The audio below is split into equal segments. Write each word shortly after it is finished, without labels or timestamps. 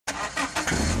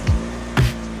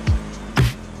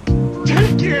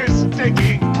your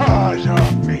stinking paws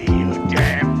off me, you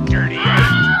damn dirty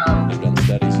ape! They've done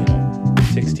studies,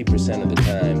 60% of the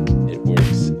time it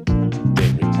works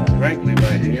every time. Frankly,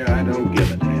 my dear, I don't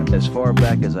give a damn. As far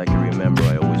back as I can remember,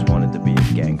 I always wanted to be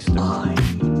a gangster. I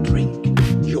drink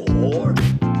your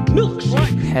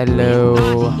milkshake.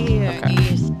 Hello.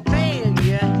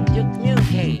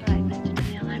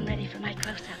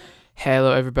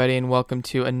 Hello, everybody, and welcome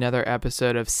to another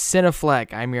episode of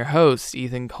Cinefleck. I'm your host,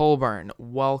 Ethan Colburn.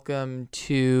 Welcome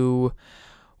to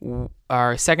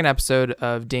our second episode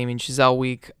of Damien Chazelle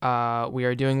Week. We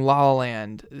are doing La La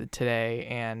Land today,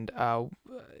 and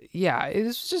it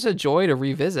was just a joy to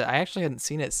revisit. I actually hadn't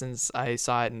seen it since I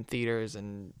saw it in theaters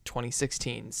in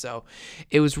 2016, so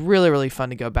it was really, really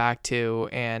fun to go back to,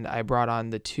 and I brought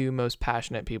on the two most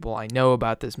passionate people I know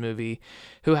about this movie,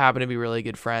 who happen to be really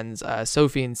good friends,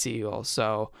 Sophie and Siegel.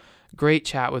 So great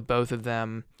chat with both of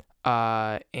them,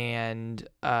 it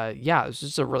was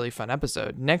just a really fun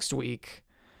episode. Next week,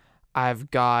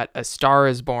 I've got A Star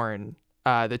Is Born,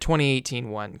 the 2018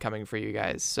 one, coming for you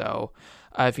guys. So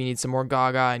if you need some more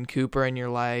Gaga and Cooper in your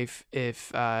life,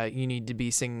 if you need to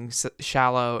be singing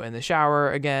Shallow in the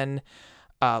shower again,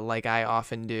 like I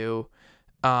often do,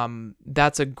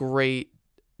 that's a great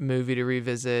movie to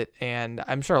revisit, and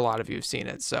I'm sure a lot of you have seen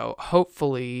it. So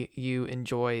hopefully you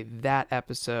enjoy that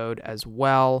episode as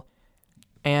well.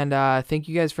 And thank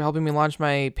you guys for helping me launch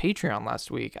my Patreon last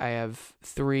week. I have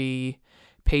 3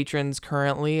 patrons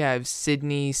currently. I have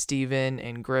Sydney, Steven,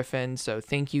 and Griffin. So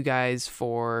thank you guys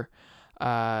for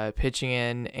pitching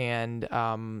in, and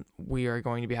we are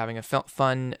going to be having a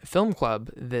fun film club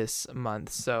this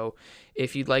month. So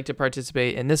if you'd like to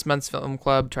participate in this month's film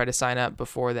club, try to sign up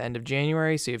before the end of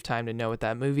January so you have time to know what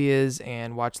that movie is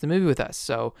and watch the movie with us.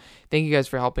 So thank you guys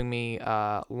for helping me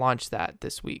launch that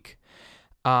this week.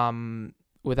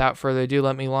 Without further ado,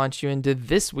 let me launch you into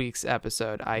this week's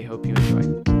episode. I hope you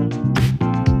enjoy.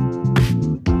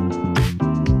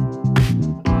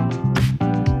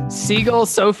 Siegel,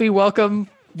 Sophie, welcome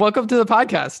to the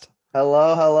podcast.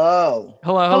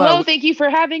 Hello. Thank you for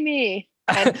having me.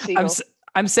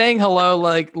 I'm saying hello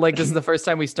like this is the first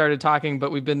time we started talking,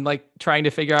 but we've been like trying to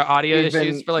figure out audio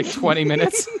issues for like 20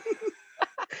 minutes.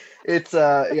 It's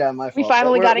my fault. We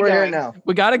finally got it going. We're Here now.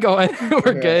 We got it going.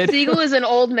 We're good. Siegel is an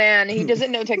old man. He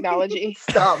doesn't know technology.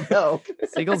 Stop. No.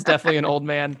 Siegel's definitely an old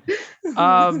man.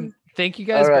 Thank you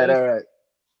guys. All right.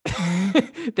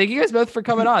 Thank you guys both for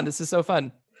coming on. This is so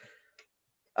fun.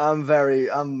 I'm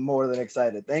more than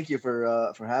excited. Thank you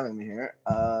for having me here.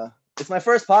 It's my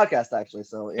first podcast actually,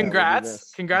 so yeah,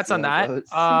 congrats on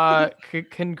that.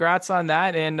 Congrats on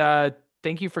that, and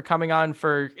thank you for coming on.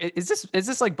 Is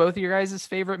this like both of your guys'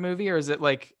 favorite movie, or is it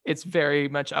like it's very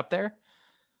much up there?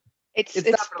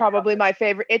 It's probably my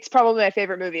favorite. It's probably my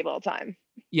favorite movie of all time.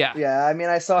 Yeah. I mean,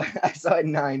 I saw it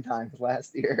 9 times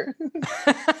last year.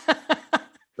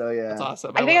 So yeah, that's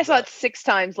awesome. I think I saw it 6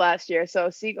 times last year.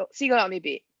 So Siegel got me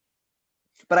beat.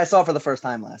 But I saw it for the first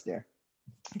time last year.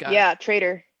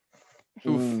 Traitor.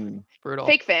 Oof, brutal.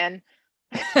 Fake fan.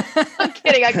 I'm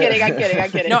kidding.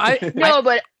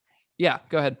 But yeah,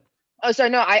 go ahead. Oh, sorry.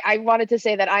 No, I wanted to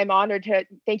say that I'm honored to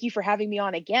thank you for having me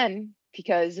on again,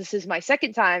 because this is my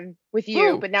second time with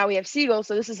you. But now we have Siegel,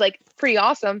 so this is like pretty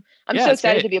awesome. I'm so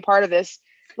excited to be a part of this.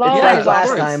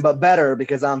 Last time, but better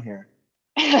because I'm here.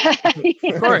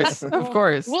 Of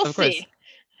course. We'll see.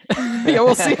 Yeah,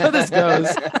 we'll see how this goes.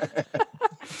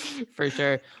 For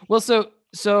sure. Well, so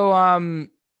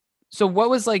what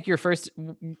was like your first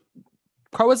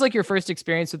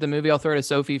experience with the movie? I'll throw it to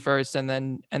Sophie first, and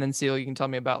then Seal, you can tell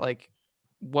me about like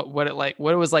what it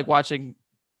was like watching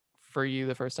for you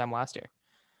the first time last year.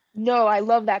 No, I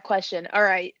love that question. All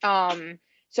right.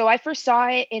 So I first saw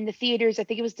it in the theaters. I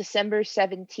think it was December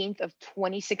 17th of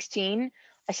 2016.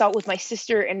 I saw it with my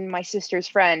sister and my sister's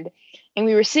friend, and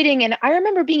we were sitting, and I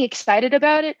remember being excited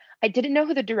about it. I didn't know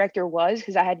who the director was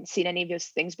because I hadn't seen any of those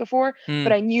things before,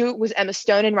 but I knew it was Emma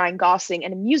Stone and Ryan Gosling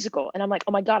and a musical. And I'm like,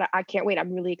 oh my God, I can't wait.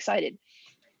 I'm really excited.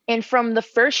 And from the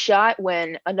first shot,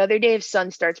 when Another Day of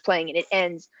Sun starts playing and it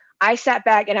ends, I sat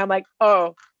back and I'm like,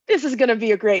 oh, this is going to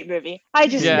be a great movie. I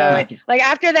just know it. Like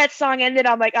after that song ended,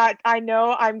 I'm like, I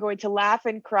know I'm going to laugh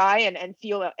and cry and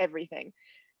feel everything.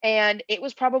 And it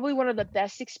was probably one of the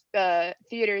best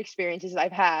theater experiences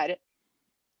I've had.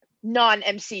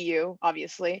 Non-MCU,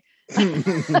 obviously. You're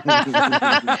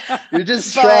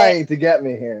just trying to get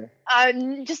me here.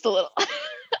 Just a little.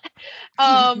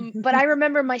 But I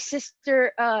remember my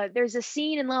sister, there's a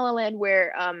scene in La La Land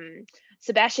where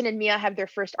Sebastian and Mia have their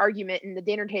first argument in the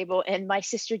dinner table, and my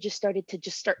sister she started to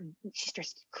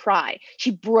cry.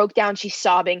 She broke down, she's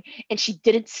sobbing, and she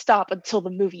didn't stop until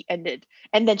the movie ended.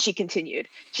 And then she continued.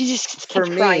 She just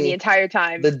kept crying the entire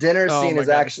time. The dinner Oh scene my is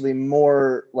God. actually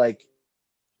more like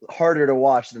harder to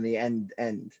watch than the end.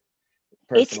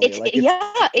 Personally.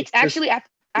 It's actually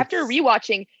after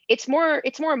rewatching, it's more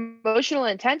emotional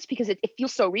and intense because it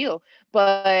feels so real.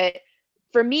 But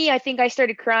for me, I think I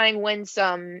started crying when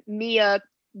Mia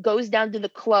goes down to the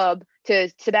club, to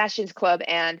Sebastian's club,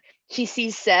 and she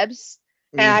sees Seb's,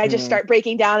 and I just start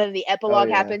breaking down, and the epilogue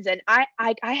happens, and I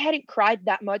hadn't cried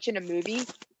that much in a movie,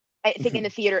 I think, in the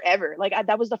theater ever. Like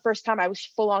that was the first time I was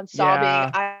full on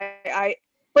sobbing. Yeah.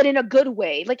 But in a good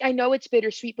way. Like I know it's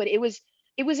bittersweet, but it was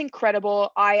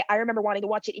incredible. I remember wanting to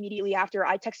watch it immediately after.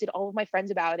 I texted all of my friends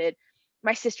about it.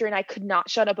 My sister and I could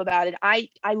not shut up about it. I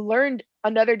learned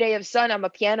Another Day of Sun on the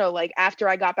piano like after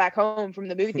I got back home from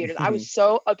the movie theaters. I was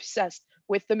so obsessed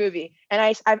with the movie,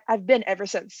 and I've been ever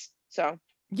since. So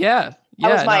yeah,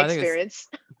 that was my I think experience.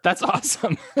 That's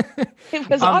awesome. It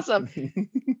was awesome.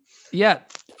 Yeah,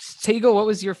 Teagle, what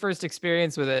was your first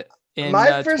experience with it?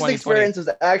 My first experience was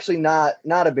actually not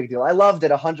a big deal. I loved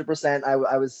it 100%.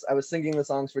 I was singing the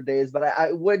songs for days, but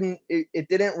I wouldn't. It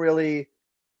didn't really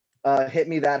hit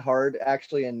me that hard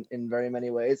actually in very many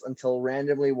ways until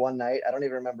randomly one night. I don't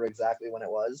even remember exactly when it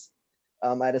was.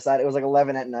 I decided it was like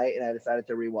 11 at night, and I decided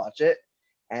to rewatch it.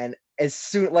 And as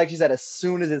soon, like you said, as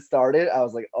soon as it started, I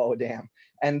was like, oh damn.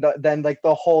 And then like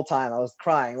the whole time I was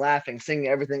crying, laughing, singing,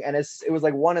 everything. And it was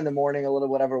like 1 a.m, a little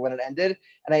whatever, when it ended.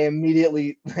 And I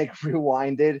immediately like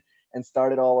rewinded and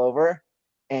started all over.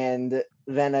 And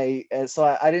then I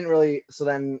didn't really,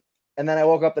 and then I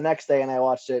woke up the next day and I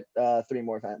watched it 3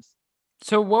 more times.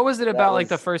 So what was it about like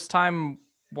the first time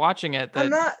watching it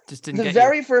that just didn't get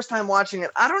the first time watching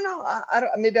it? I don't know. I don't,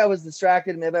 maybe I was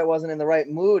distracted. Maybe I wasn't in the right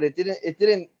mood. It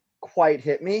didn't quite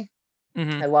hit me.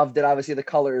 Mm-hmm. I loved it. Obviously the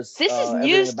colors. This is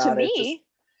news to me.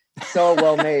 So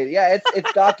well made. Yeah,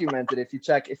 it's documented. If you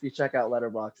check out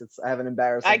Letterboxd, I have an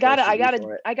embarrassing. I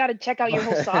gotta check out your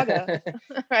whole saga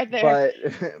right there.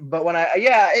 But when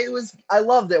I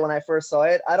loved it when I first saw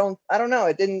it. I don't know.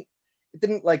 It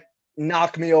didn't like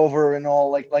knock me over and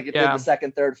all like it did the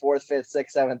second, third, fourth, fifth,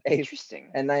 sixth, seventh, eighth,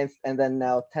 interesting, and ninth, and then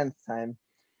now 10th time.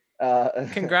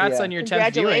 Congrats on your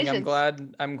 10th viewing. I'm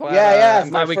glad. I'm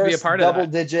glad we could be a part of that.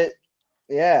 Double digit.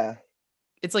 Yeah.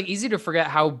 It's like easy to forget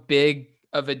how big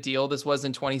of a deal this was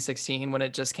in 2016 when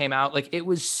it just came out. Like it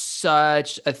was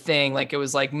such a thing. Like it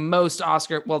was like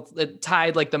it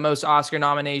tied like the most Oscar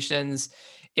nominations.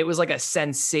 It was like a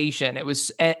sensation. It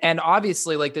was, and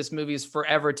obviously like this movie is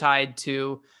forever tied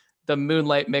to the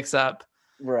Moonlight Mix-Up,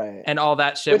 right? And all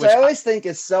that shit. Which I always think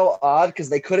is so odd because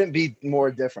they couldn't be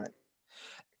more different.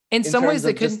 In some ways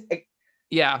they couldn't.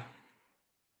 Yeah.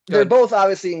 They're both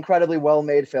obviously incredibly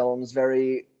well-made films.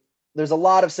 There's a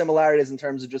lot of similarities in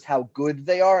terms of just how good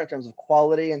they are, in terms of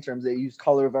quality, in terms of they use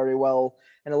color very well,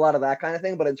 and a lot of that kind of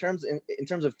thing. But in terms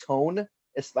of tone,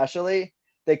 especially,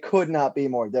 they could not be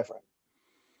more different.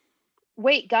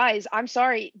 Wait, guys, I'm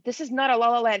sorry. This is not a La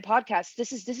La Land podcast.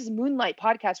 This is Moonlight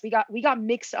podcast. We got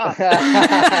mixed up.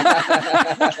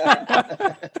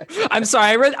 I'm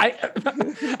sorry.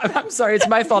 I'm sorry. It's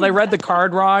my fault. I read the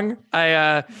card wrong.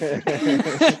 I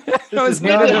was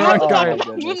reading the wrong card.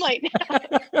 Moonlight.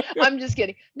 I'm just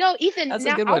kidding. No, Ethan. Now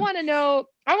I want to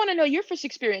know your first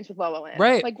experience with La La Land.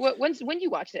 Right. Like when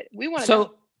you watched it. We want to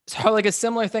know. So like a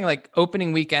similar thing, like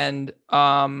opening weekend.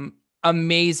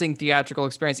 Amazing theatrical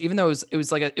experience, even though it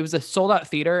was a sold out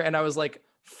theater, and I was like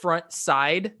front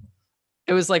side.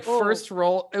 It was like first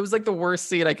row. It was like the worst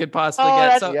seat I could possibly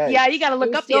get. So yeah, you got to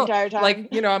look up the entire time. Like,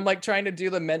 I'm like trying to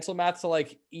do the mental math to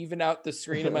like even out the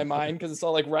screen in my mind because it's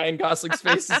all like Ryan Gosling's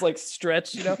face is like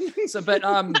stretched, So, but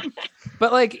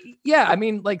like, yeah, I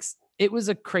mean, like it was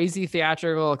a crazy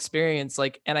theatrical experience.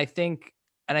 Like, and I think,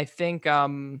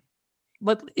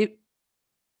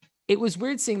 it was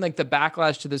weird seeing like the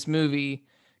backlash to this movie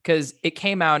because it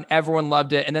came out and everyone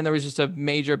loved it. And then there was just a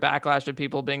major backlash of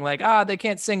people being like, they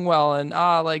can't sing well. And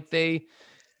like they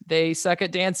suck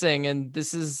at dancing and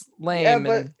this is lame. Yeah,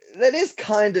 but that is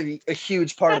kind of a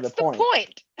huge part of the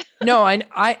point. No,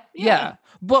 yeah.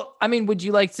 But I mean, would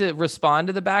you like to respond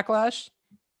to the backlash?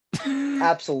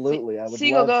 Absolutely. I would.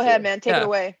 Siegel, go ahead, man. Take it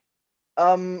away.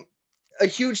 A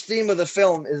huge theme of the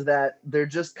film is that they're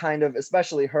just kind of,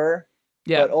 especially her,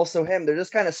 but also him, they're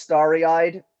just kind of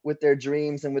starry-eyed with their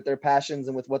dreams and with their passions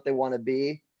and with what they want to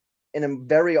be in a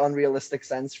very unrealistic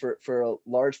sense for a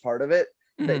large part of it.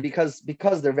 Mm-hmm.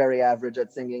 Because they're very average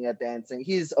at singing, at dancing.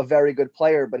 He's a very good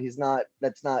player, but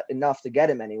that's not enough to get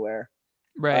him anywhere.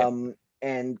 Right.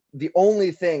 And the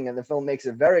only thing, and the film makes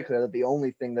it very clear that the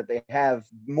only thing that they have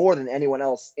more than anyone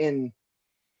else in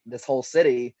this whole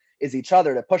city is each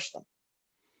other to push them.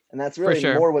 And that's really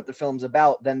sure. more what the film's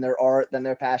about than their art, than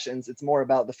their passions. It's more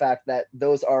about the fact that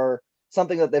those are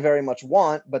something that they very much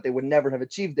want, but they would never have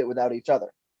achieved it without each other.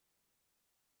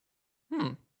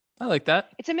 I like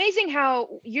that. It's amazing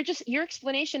how your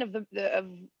explanation of of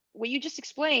what you just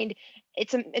explained.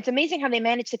 It's amazing how they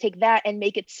managed to take that and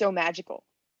make it so magical.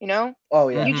 You know? Oh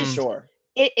yeah, You just- sure.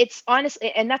 It's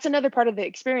honestly, and that's another part of the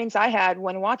experience I had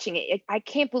when watching it. I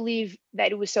can't believe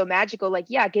that it was so magical. Like,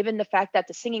 yeah, given the fact that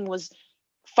the singing was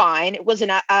fine, it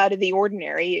wasn't out of the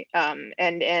ordinary.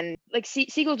 And like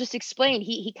Siegel just explained,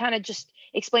 he kind of just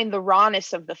explained the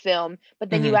rawness of the film, but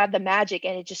then you add the magic,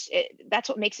 and that's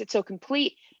what makes it so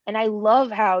complete. And I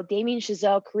love how Damien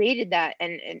Chazelle created that,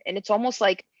 and it's almost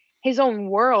like his own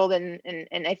world. And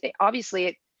I think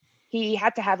obviously he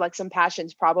had to have like some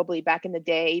passions probably back in the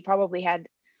day. He probably had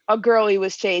a girl he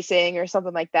was chasing or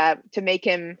something like that to make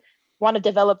him want to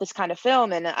develop this kind of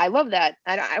film. And I love that.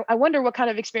 And I wonder what kind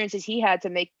of experiences he had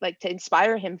to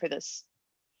inspire him for this.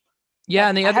 Yeah,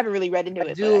 and I haven't really read into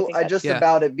it.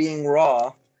 About it being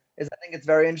raw is I think it's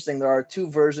very interesting. There are two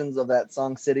versions of that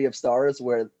song City of Stars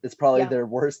where it's probably their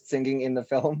worst singing in the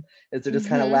film. Is they're just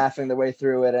kind of laughing their way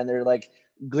through it, and they're like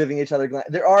giving each other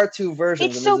there are two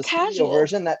versions. It's and so there's a studio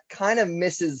version that kind of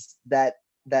misses that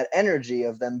energy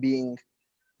of them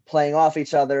playing off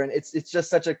each other, and it's just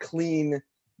such a clean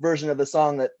version of the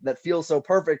song that feels so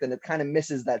perfect, and it kind of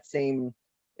misses that same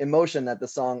emotion that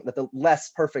the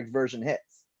less perfect version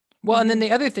hits. Well, and then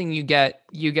the other thing you get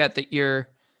that you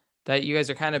guys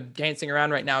are kind of dancing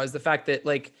around right now is the fact that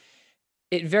like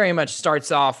it very much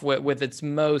starts off with its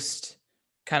most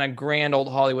kind of grand old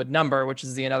Hollywood number, which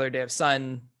is the Another Day of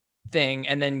Sun thing,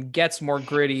 and then gets more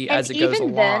gritty as it goes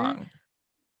along.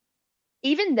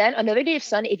 Even then, Another Day of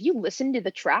Sun, if you listen to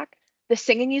the track, the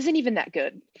singing isn't even that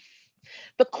good.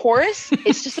 The chorus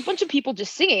is just a bunch of people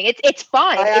just singing. It's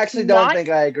fine. I actually don't think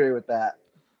I agree with that.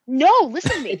 No,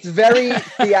 listen to me. It's very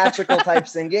theatrical type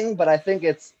singing, but I think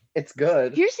it's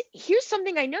good. Here's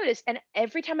something I noticed, and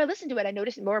every time I listen to it, I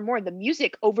notice more and more the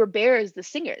music overbears the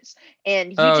singers,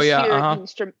 and you hear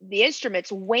the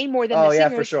instruments way more than the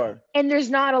singers. Yeah, for sure. And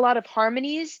there's not a lot of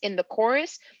harmonies in the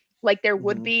chorus like there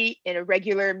would be in a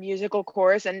regular musical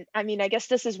chorus. And I mean, I guess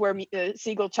this is where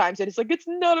Siegel chimes in. It's like, it's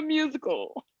not a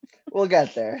musical. We'll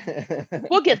get there.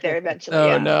 We'll get there eventually.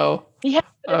 Oh, no. He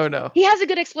has a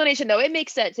good explanation, though. It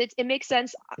makes sense. It makes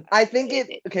sense. I think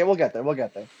okay, we'll get there. We'll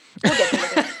get there.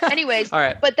 Anyways, all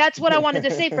right. But that's what I wanted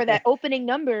to say for that opening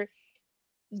number.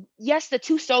 Yes, the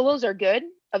two solos are good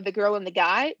of the girl and the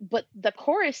guy, but the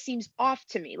chorus seems off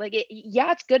to me. Like,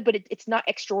 it's good, but it's not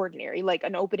extraordinary like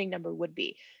an opening number would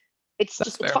be. It's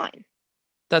fine.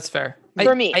 That's fair.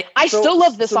 For me. I still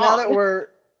love the song.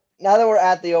 Now that we're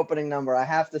at the opening number, I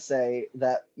have to say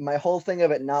that my whole thing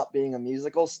of it not being a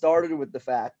musical started with the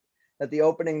fact that the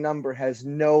opening number has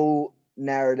no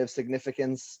narrative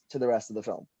significance to the rest of the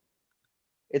film.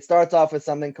 It starts off with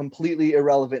something completely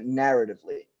irrelevant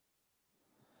narratively.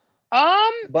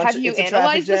 Have you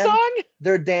analyzed the song?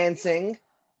 They're dancing.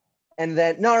 And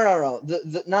then no.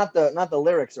 Not the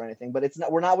lyrics or anything, but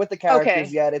we're not with the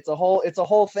characters yet. It's a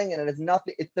whole thing, and it has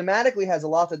nothing. It thematically has a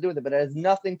lot to do with it, but it has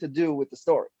nothing to do with the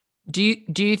story. Do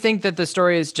you think that the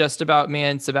story is just about Mia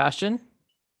and Sebastian?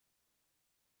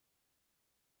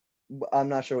 I'm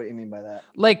not sure what you mean by that.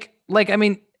 Like I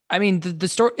mean the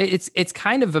story it's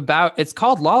kind of about, it's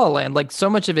called La La Land. Like so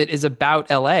much of it is about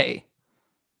LA.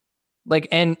 Like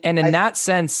and in that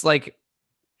sense, like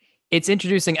it's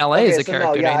introducing LA as a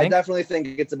character. I definitely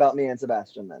think it's about Mia and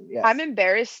Sebastian then. Yes. I'm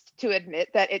embarrassed to admit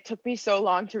that it took me so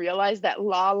long to realize that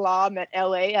La La meant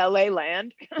LA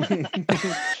Land.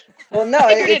 Well, no,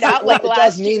 it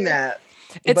does mean that.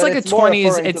 It's like a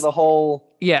 20s. It's the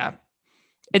whole. Yeah,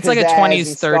 it's like a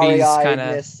 20s, 30s kind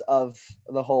of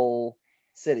the whole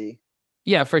city.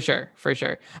 Yeah, for sure.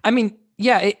 I mean,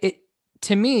 yeah, it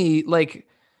to me, like,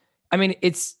 I mean,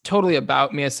 it's totally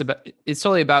about Mia. It's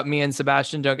totally about Mia and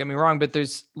Sebastian. Don't get me wrong, but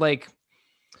there's like,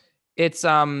 it's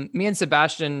Mia and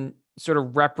Sebastian sort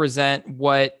of represent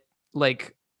what,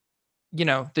 like, you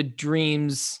know, the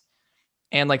dreams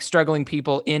and like struggling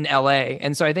people in LA.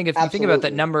 And so I think if you think about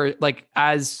that number, like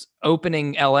as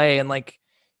opening LA and like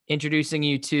introducing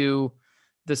you to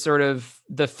the sort of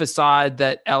the facade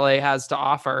that LA has to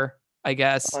offer, I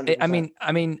guess. I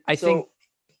think,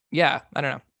 yeah, I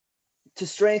don't know. To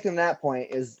strengthen that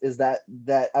point is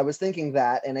that I was thinking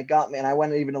that, and it got me, and I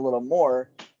went even a little more,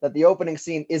 that the opening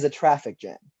scene is a traffic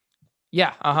jam.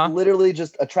 Yeah. Literally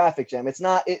just a traffic jam. It's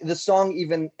not. The song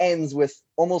even ends with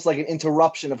almost like an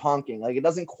interruption of honking. Like it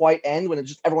doesn't quite end when it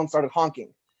just everyone started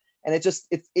honking, and it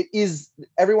is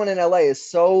everyone in LA is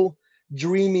so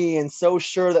dreamy and so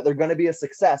sure that they're going to be a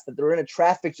success, that they're in a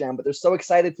traffic jam, but they're so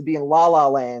excited to be in La La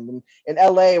Land and in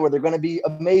LA where they're going to be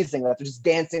amazing, that they're just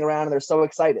dancing around and they're so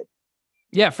excited.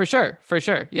 Yeah, for sure.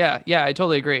 Yeah, I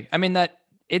totally agree. I mean, that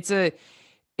it's a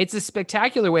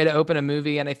spectacular way to open a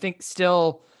movie, and I think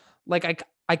still, like,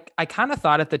 I kind of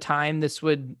thought at the time this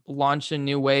would launch a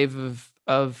new wave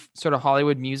of sort of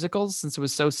Hollywood musicals, since it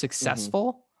was so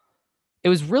successful. It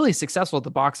was really successful at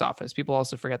the box office. People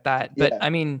also forget that, but I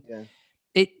mean,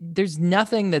 there's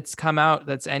nothing that's come out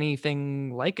that's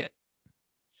anything like it.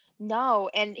 No,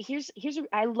 and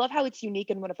I love how it's unique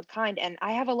and one of a kind. And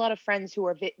I have a lot of friends who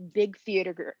are big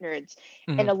theater nerds,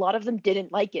 and a lot of them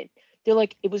didn't like it. They're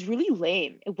like, it was really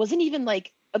lame. It wasn't even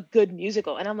like a good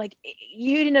musical. And I'm like,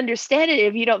 you didn't understand it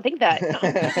if you don't think that.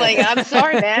 Like, I'm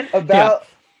sorry, man.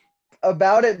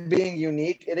 About it being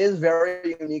unique, it is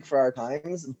very unique for our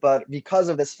times. But because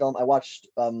of this film, I watched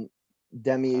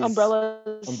Demi's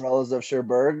Umbrellas of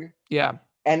Cherbourg. Yeah.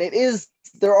 And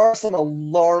there are some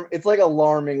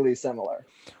alarmingly similar.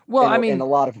 Well, in a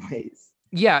lot of ways.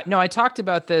 Yeah, no, I talked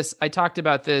about this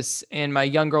in my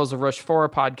Young Girls of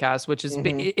Rochefort podcast, which is,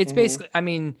 basically, I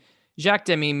mean, Jacques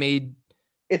Demy made.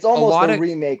 It's almost a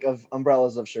remake of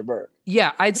Umbrellas of Cherbourg.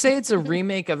 Yeah, I'd say it's a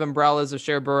remake of Umbrellas of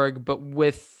Cherbourg, but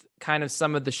with kind of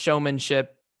some of the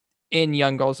showmanship in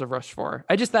Young Girls of Rochefort.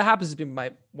 That happens to be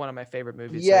one of my favorite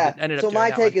movies. Yeah. So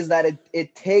my take is that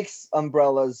it takes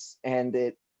Umbrellas and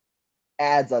it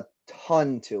adds a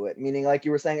ton to it. Meaning, like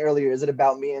you were saying earlier, is it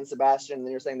about Mia and Sebastian? And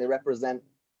then you're saying they represent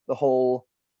the whole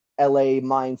LA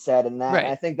mindset and that. Right.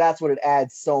 And I think that's what it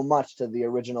adds so much to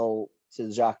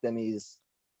Jacques Demy's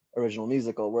original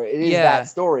musical, where it is that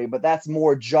story, but that's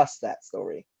more just that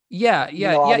story. Yeah.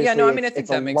 No, I mean, I think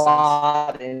that makes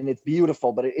sense. And it's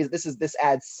beautiful, but this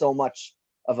adds so much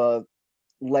of a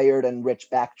layered and rich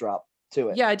backdrop to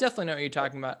it. Yeah, I definitely know what you're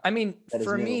talking about. I mean,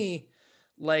 for me,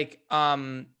 like,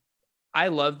 I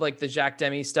love like the Jacques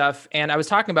Demy stuff, and I was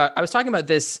talking about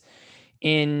this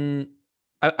in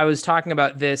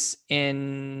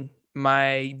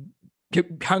my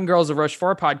Young Girls of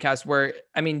Rochefort podcast, where,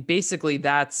 I mean, basically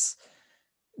that's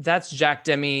Jacques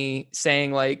Demy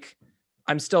saying, like,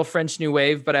 I'm still French New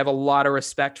Wave, but I have a lot of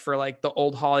respect for like the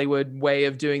old Hollywood way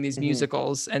of doing these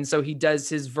musicals. And so he does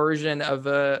his version of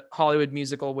a Hollywood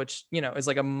musical, which, is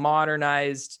like a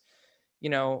modernized,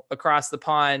 across the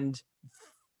pond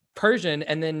Persian.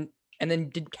 And then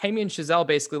Damien Chazelle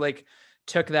basically like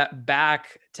took that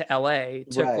back to LA,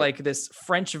 took like this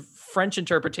French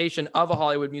interpretation of a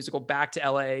Hollywood musical back to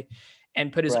LA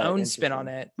and put his own spin on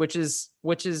it, which is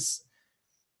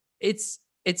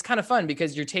it's kind of fun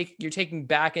because you're taking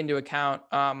back into account.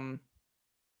 I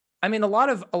mean, a lot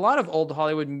of old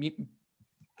Hollywood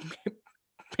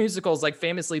musicals, like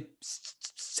famously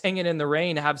Singing in the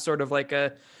Rain, have sort of like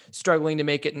a struggling to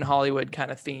make it in Hollywood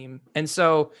kind of theme. And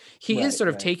so he is sort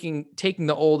of taking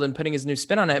the old and putting his new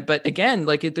spin on it. But again,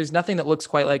 like there's nothing that looks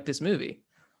quite like this movie.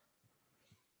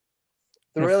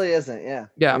 There really isn't. Yeah.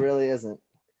 There really isn't.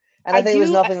 And I think there's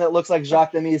nothing that looks like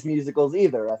Jacques Demy's musicals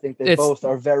either. I think they both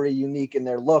are very unique in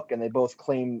their look, and they both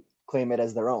claim it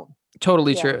as their own.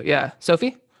 Totally true. Yeah.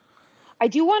 Sophie? I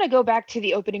do want to go back to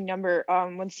the opening number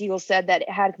when Siegel said that it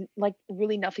had like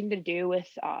really nothing to do with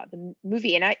the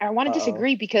movie. And I want to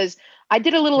disagree, because I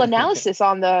did a little analysis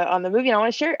on the movie, and I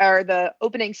want to share, or the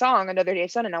opening song, Another Day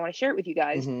of Sun, and I want to share it with you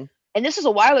guys. And this was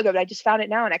a while ago, but I just found it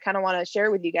now, and I kind of want to share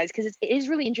it with you guys because it is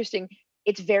really interesting.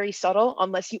 It's very subtle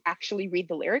unless you actually read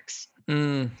the lyrics.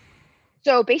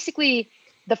 So basically,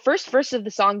 the first verse of the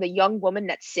song, the young woman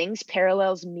that sings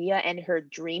parallels Mia and her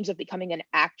dreams of becoming an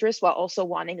actress while also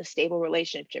wanting a stable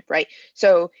relationship, right?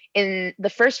 So in the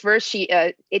first verse, she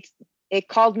it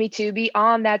called me to be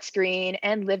on that screen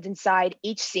and lived inside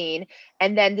each scene.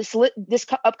 And then this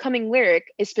upcoming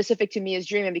lyric is specific to Mia's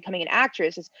dream of becoming an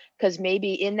actress, because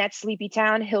maybe in that sleepy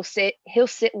town he'll sit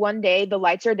one day, the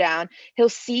lights are down, he'll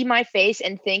see my face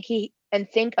and think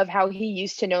of how he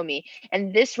used to know me.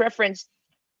 And this reference,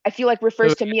 I feel like,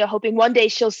 refers to Mia hoping one day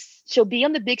she'll be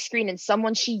on the big screen and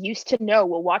someone she used to know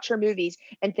will watch her movies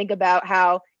and think about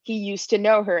how he used to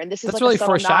know her. And this is like really a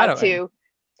subtle nod to.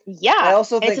 Yeah. I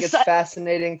also think it's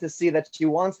fascinating to see that she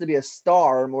wants to be a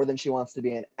star more than she wants to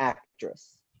be an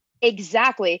actress.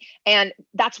 Exactly. And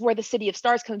that's where the City of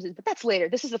Stars comes in, but that's later.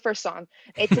 This is the first song.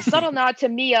 It's a subtle nod to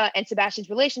Mia and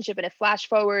Sebastian's relationship, and a flash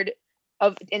forward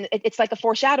and it's like a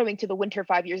foreshadowing to the winter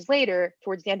 5 years later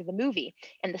towards the end of the movie.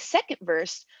 And the second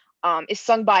verse, is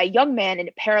sung by a young man, and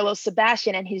it parallels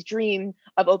Sebastian and his dream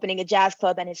of opening a jazz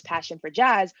club and his passion for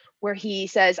jazz, where he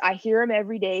says, I hear him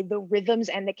every day, the rhythms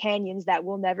and the canyons that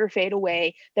will never fade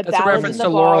away. The That's a ballads reference and the to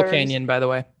Laurel bars." Canyon, by the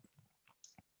way.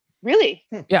 Really?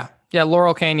 Yeah.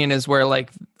 Laurel Canyon is where like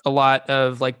a lot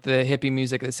of like the hippie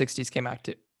music of the 60s came out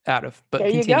of. But There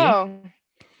you continue. go.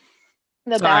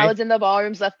 The Sorry. ballads in the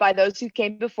ballrooms left by those who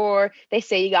came before. They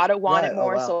say you gotta want Right, it oh,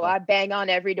 more, wow. so I bang on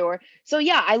every door. So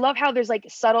yeah, I love how there's like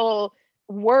subtle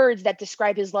words that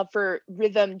describe his love for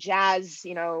rhythm, jazz,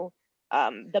 the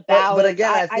But ballads.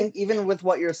 again, I think even with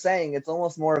what you're saying, it's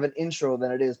almost more of an intro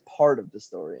than it is part of the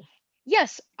story.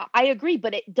 Yes, I agree,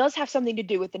 but it does have something to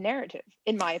do with the narrative,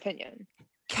 in my opinion.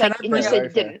 Can Like I you bring said, Very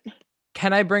it fair. didn't.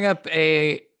 Can I bring up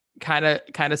a kind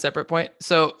of separate point?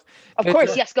 So Of there's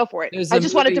course, a- yes, go for it. there's I a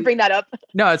just wanted to movie- bring that up.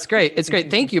 No, it's great. It's great.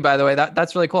 Thank you, by the way.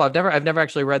 That's really cool. I've never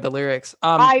actually read the lyrics.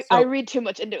 I So- read too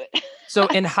much into it. So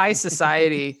in High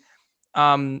Society,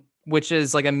 which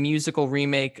is like a musical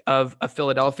remake of a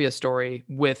Philadelphia Story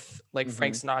with like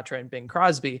Frank Sinatra and Bing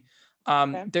Crosby,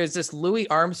 there's this Louis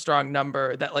Armstrong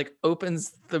number that like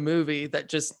opens the movie that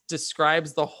just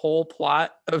describes the whole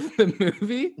plot of the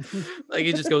movie. Like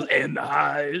he just goes in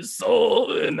high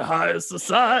soul, in high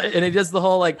society, and he does the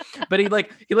whole like, but he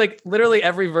literally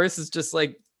every verse is just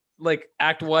like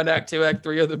act 1, act 2, act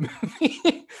 3 of the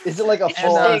movie. Is it like a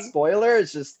full-on Interesting. spoiler?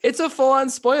 It's just It's a full-on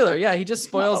spoiler. Yeah, he just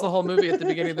spoils the whole movie at the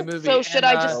beginning of the movie. So should And,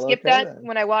 I just uh, skip okay that then.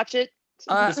 when I watch it?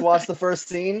 just watch the first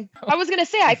scene. I was gonna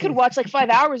say I could watch like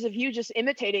 5 hours of you just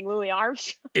imitating Louis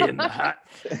Armstrong. in the hot,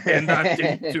 and I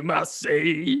think to myself,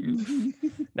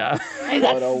 nah. Hey,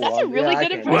 that's a really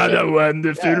good impression. What a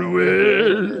wonderful Yeah.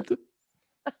 world.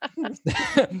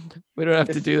 We don't have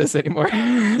to do this anymore.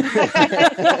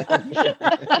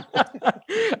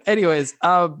 Anyways,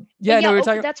 But we were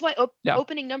talking. that's why Yeah.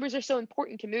 opening numbers are so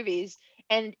important to movies,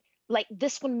 and like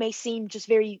this one may seem just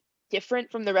very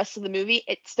different from the rest of the movie.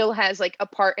 It still has like a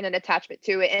part and an attachment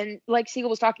to it, and like Siegel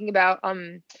was talking about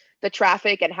the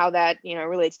traffic and how that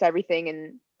relates to everything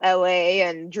in LA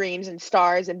and dreams and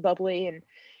stars and bubbly, and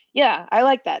yeah, I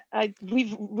like that.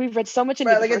 We've read so much into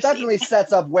Right, the like it first scene. definitely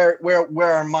sets up where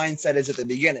our mindset is at the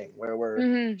beginning, where we're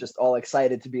Mhm, just all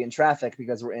excited to be in traffic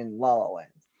because we're in La La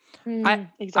Land. mhm,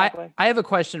 exactly. I have a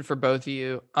question for both of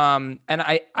you. And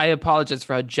I apologize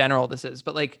for how general this is,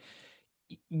 but like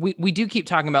we do keep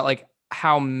talking about like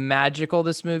how magical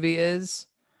this movie is.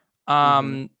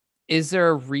 Is there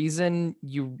a reason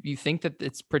you think that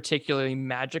it's particularly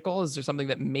magical? Is there something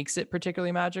that makes it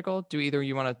particularly magical? Do either of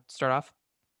you want to start off?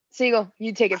 Siegel,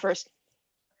 you take it first.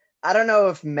 I don't know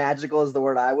if magical is the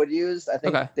word I would use. I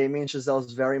think Okay. Damien Chazelle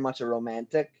is very much a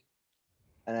romantic,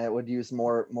 and I would use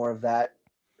more of that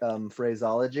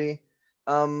phraseology.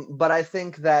 But I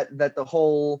think that the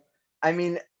whole, I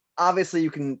mean, obviously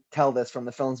you can tell this from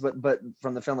the films, but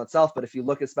from the film itself. But if you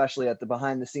look especially at the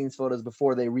behind the scenes photos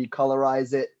before they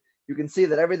recolorize it, you can see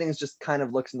that everything's just kind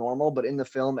of looks normal. But in the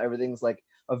film, everything's like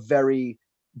a very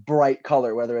bright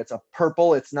color. Whether it's a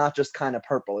purple, it's not just kind of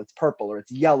purple. It's purple, or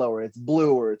it's yellow, or it's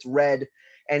blue, or it's red.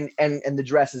 And the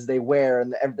dresses they wear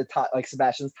and the like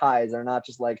Sebastian's ties are not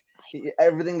just like,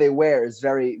 everything they wear is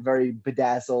very, very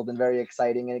bedazzled and very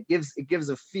exciting, and it gives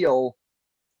a feel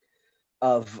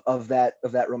of that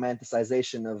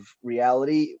romanticization of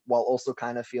reality while also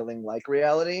kind of feeling like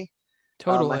reality.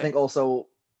 Totally. I think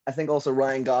also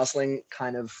Ryan Gosling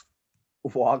kind of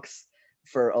walks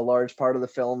for a large part of the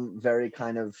film very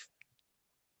kind of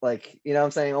like, what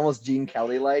I'm saying, almost Gene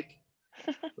Kelly like.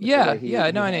 Yeah, no,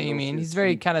 I know what you mean. He's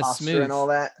very kind of smooth and all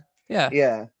that. Yeah,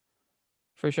 Yeah.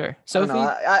 for sure. I don't Sophie,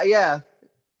 know, yeah.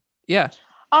 yeah,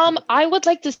 I would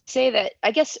like to say that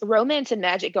I guess romance and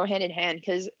magic go hand in hand,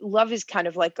 because love is kind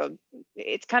of like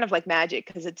it's kind of like magic,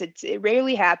 because it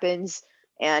rarely happens,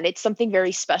 and it's something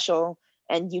very special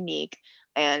and unique.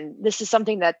 And this is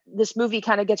something that this movie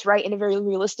kind of gets right in a very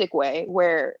realistic way,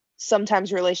 where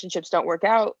sometimes relationships don't work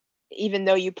out, even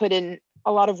though you put in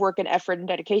a lot of work and effort and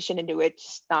dedication into it.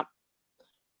 Just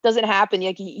doesn't happen.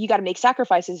 Like you got to make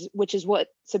sacrifices, which is what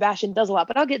Sebastian does a lot.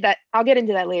 But I'll get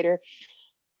into that later.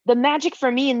 The magic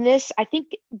for me in this, I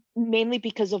think, mainly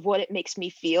because of what it makes me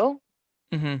feel.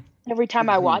 Every time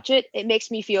I watch it, it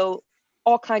makes me feel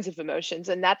all kinds of emotions,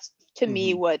 and that's to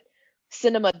me what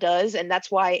cinema does, and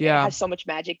that's why it has so much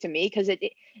magic to me, because it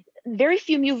very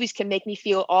few movies can make me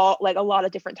feel all like a lot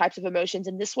of different types of emotions,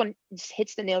 and this one just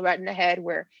hits the nail right in the head,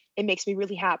 where it makes me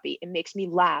really happy, it makes me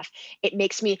laugh, it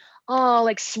makes me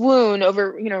like swoon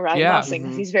over Ryan Gosling,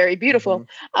 because he's very beautiful.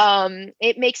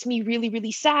 It makes me really,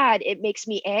 really sad, it makes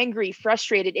me angry,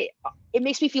 frustrated, it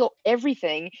makes me feel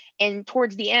everything. And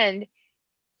towards the end,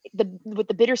 with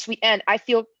the bittersweet end, I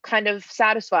feel kind of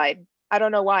satisfied I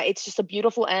don't know why. It's just a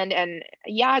beautiful end, and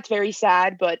yeah, it's very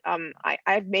sad, but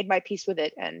I've made my peace with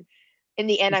it, and in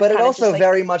the end, but it also just, like,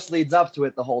 very much leads up to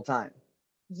it the whole time.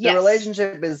 yes. The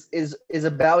relationship is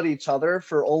about each other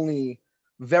for only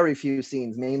very few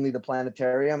scenes, mainly the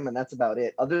planetarium, and that's about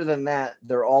it. Other than that,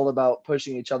 they're all about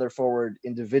pushing each other forward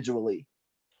individually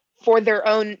for their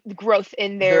own growth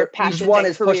in their passions. Each one and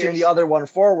is careers. pushing the other one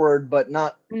forward, but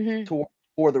not Mhm.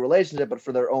 for the relationship, but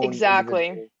for their own Exactly.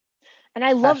 individual And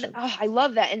I love passion. I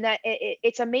love that, and that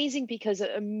it's amazing because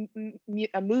a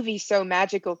movie so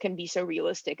magical can be so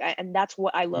realistic, and that's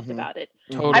what I loved Mhm. about it.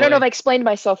 Totally. I don't know if I explained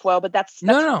myself well, but that's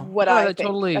what I that think.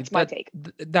 totally, That's my take.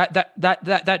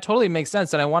 That totally makes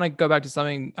sense. And I want to go back to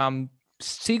something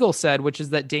Siegel said, which is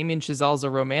that Damien Chazelle's a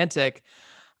romantic.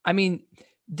 I mean,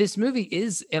 this movie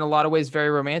is in a lot of ways very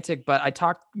romantic, but I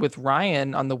talked with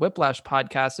Ryan on the Whiplash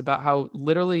podcast about how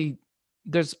literally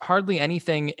there's hardly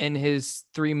anything in his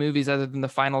 3 movies other than the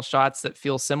final shots that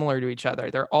feel similar to each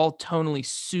other. They're all tonally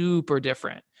super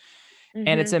different.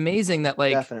 And it's amazing that,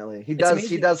 like, definitely he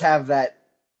does have that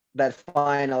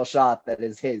final shot that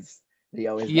is his. He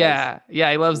always does.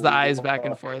 Yeah, he loves the eyes back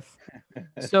and forth.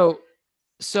 So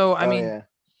I mean,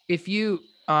 if you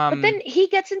but then he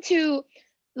gets into,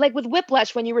 like, with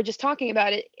Whiplash, when you were just talking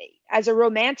about it as a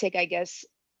romantic, I guess,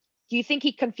 do you think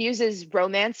he confuses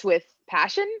romance with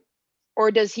passion, or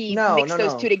does he mix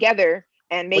those two together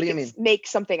and make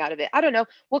something out of it? I don't know.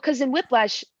 Well, because in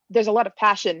Whiplash there's a lot of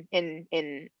passion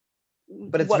in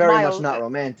but it's very much not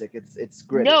romantic. It's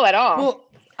gritty. No, at all. Well,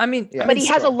 I mean, but he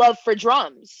has a love for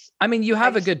drums. I mean, you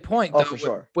have a good point, though, for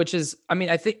sure. Which is, I mean,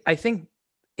 I think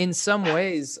in some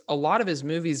ways, a lot of his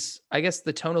movies, I guess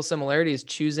the tonal similarity is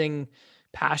choosing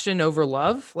passion over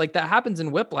love. Like, that happens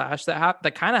in Whiplash.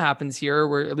 That kind of happens here,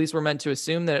 where at least we're meant to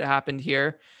assume that it happened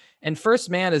here. And First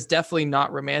Man is definitely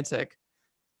not romantic.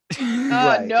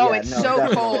 No, it's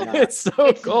so cold. It's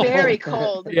cold. Very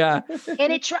cold. Yeah.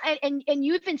 And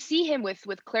you even see him with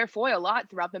Claire Foy a lot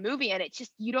throughout the movie, and it's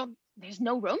just there's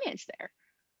no romance there.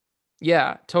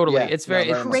 Yeah, totally. Yeah, it's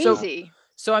very crazy.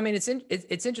 So I mean, it's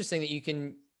interesting that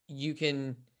you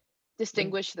can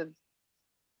distinguish the.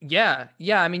 Yeah.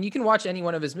 I mean, you can watch any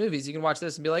one of his movies. You can watch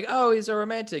this and be like, oh, he's a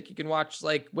romantic. You can watch,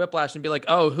 like, Whiplash and be like,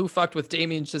 oh, who fucked with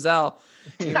Damien Chazelle?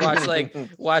 You can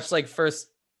watch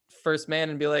First Man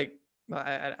and be like,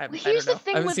 I don't know.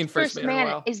 I haven't seen First Man in a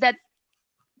while. Is that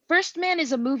First Man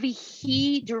is a movie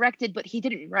he directed, but he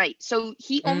didn't write. So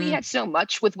he only had so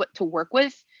much with what to work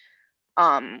with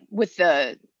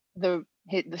the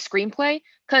screenplay.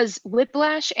 Because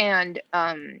Whiplash and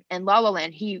La La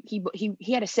Land, he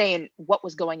had a say in what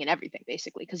was going in everything,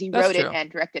 basically, because he wrote it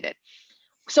and directed it.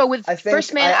 So with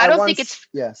First Man, I don't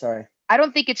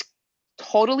think it's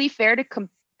totally fair to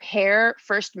compare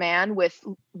First Man with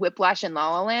Whiplash and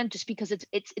La La Land, just because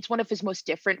it's one of his most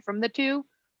different from the two.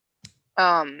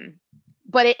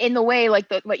 But in the way, like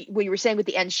what you were saying with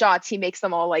the end shots, he makes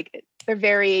them all, like, they're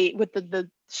very, with the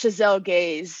Chazelle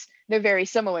gaze, they're very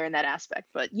similar in that aspect.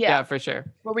 But yeah, for sure.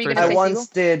 What were you gonna say? I once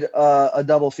did a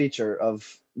double feature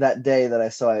of that day that I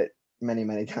saw it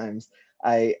many times.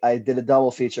 I did a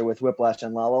double feature with Whiplash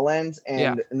and La La Land,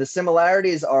 and the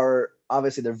similarities are,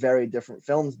 obviously they're very different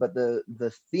films, but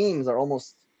the themes are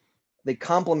almost, they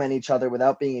complement each other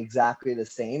without being exactly the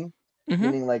same.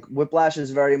 Meaning, like, Whiplash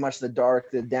is very much the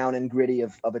dark, the down and gritty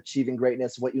of achieving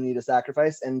greatness, what you need to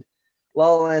sacrifice, and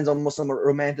La La Land's almost a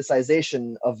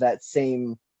romanticization of that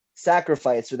same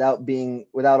sacrifice without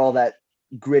all that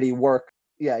gritty work.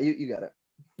 Yeah, you got it.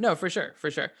 No, for sure.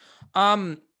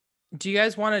 Do you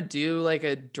guys want to do, like,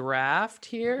 a draft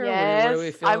here? Yes. What are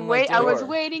we feeling I was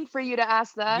waiting for you to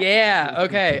ask that. Yeah.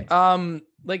 Okay.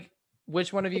 Like,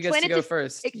 which one of you gets to go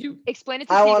first? You explain it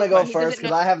to I want to go first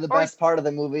because I have the best part of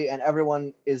the movie, and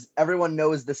everyone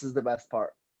knows this is the best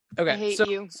part. Okay. I hate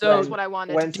you. So that's what I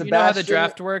wanted. Do you know how the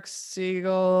draft works,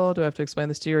 Siegel? Do I have to explain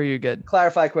this to you, or are you good?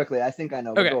 Clarify quickly. I think I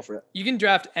know. Okay. Go for it. You can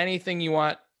draft anything you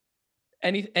want,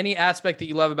 any aspect that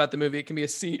you love about the movie. It can be a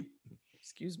scene.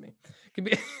 Excuse me. It can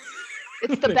be.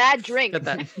 It's the bad drink.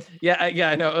 Yeah,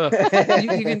 I know.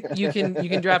 You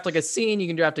can draft, like, a scene. You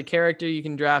can draft a character. You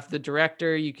can draft the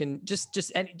director. You can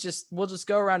we'll just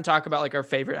go around and talk about, like, our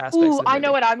favorite aspects. Ooh, I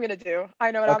know what I'm gonna do.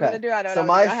 I'm gonna do. So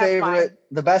my favorite,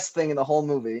 the best thing in the whole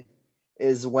movie,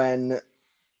 is when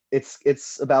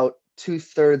it's about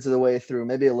 2/3 of the way through,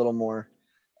 maybe a little more,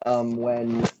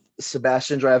 when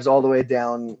Sebastian drives all the way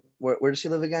down. Where does she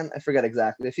live again? I forget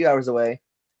exactly. A few hours away.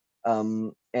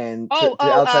 And to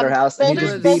outside her house.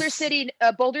 Boulder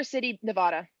City,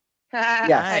 Nevada.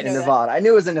 Yeah, in Nevada. I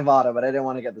knew it was in Nevada, but I didn't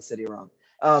want to get the city wrong.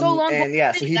 So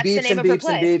he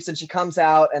beeps and she comes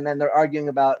out, and then they're arguing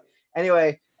about.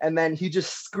 Anyway, and then he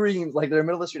just screams like they're in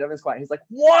the middle of the street, everyone's quiet. He's like,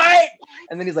 "What?"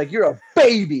 And then he's like, "You're a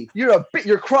baby. You're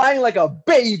crying like a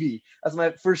baby."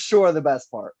 That's for sure the best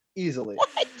part, easily. What?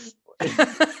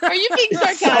 Are you being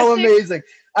sarcastic? So amazing.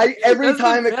 Every That's the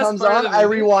time it best comes part of on, the I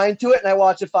movie. rewind to it and I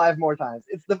watch it 5 more times.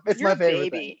 It's You're my a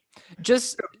favorite baby.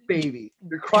 Just thing. Baby,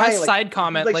 you're kind crying. of Like, side he's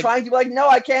comment, like like trying to be like, "No,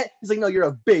 I can't." He's like, "No, you're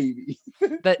a baby."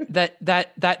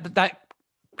 that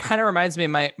kind of reminds me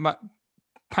of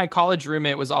my college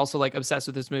roommate was also like obsessed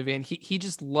with this movie, and he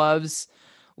just loves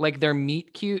like their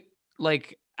meet cute,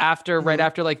 like right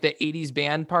after like the 80s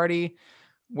band party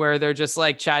where they're just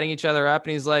like chatting each other up,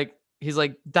 and he's like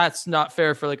that's not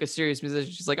fair for like a serious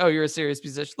musician. She's like, "Oh, you're a serious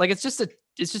musician." Like it's just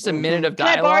a minute of Can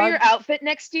I dialogue. borrow your outfit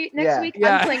next week? Yeah.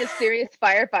 I'm playing a serious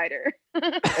firefighter.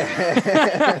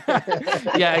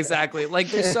 Yeah, exactly. Like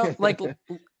there's so like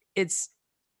it's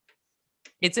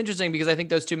interesting because I think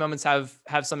those two moments have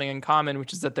something in common,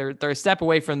 which is that they're a step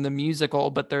away from the musical,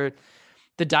 but the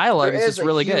dialogue is just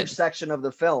really huge good. Section of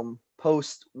the film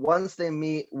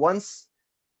once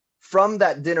from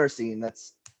that dinner scene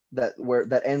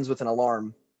that ends with an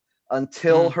alarm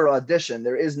until her audition,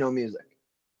 there is no music.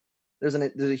 There's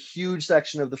a huge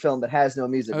section of the film that has no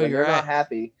music. Oh, When you're they're not right.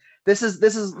 happy. This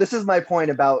is my point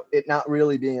about it not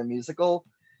really being a musical.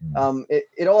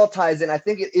 It all ties in. I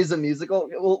think it is a musical.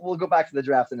 We'll go back to the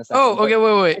draft in a second. Oh, okay.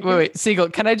 Wait. Siegel,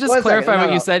 can I just One clarify second. what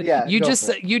No, you no. said? Yeah, you go just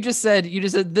for it.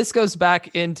 said this goes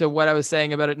back into what I was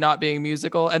saying about it not being a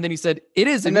musical, and then you said it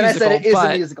is a And then musical. I said it is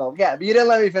but a musical. Yeah, but you didn't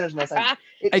let me finish my sentence.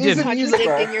 It I is didn't. a musical,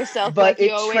 Contradicting yourself but like you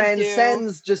it always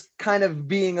transcends just kind of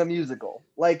being a musical.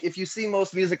 Like if you see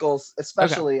most musicals,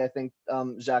 especially I think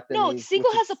Jacques No, Denis, Siegel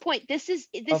which has is- a point. This is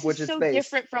which is so based.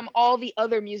 different from all the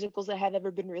other musicals that have ever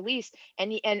been released,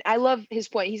 and I love his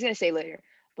point. He's gonna say later,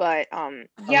 but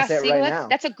yeah, say it Siegel, right now.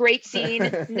 that's a great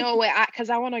scene. No way,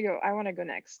 because I want to go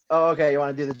next. Oh, okay. You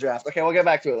want to do the draft? Okay, we'll get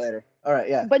back to it later. All right.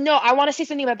 Yeah. But no, I want to say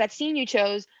something about that scene you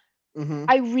chose. Mhm.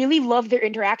 I really love their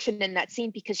interaction in that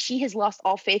scene because she has lost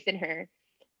all faith in her,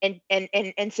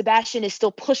 and Sebastian is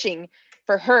still pushing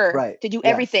for her to do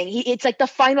yes. everything. It's like the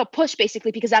final push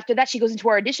basically, because after that she goes into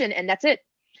her audition and that's it.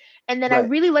 And then I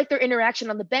really like their interaction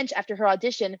on the bench after her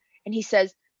audition, and he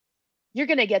says, "You're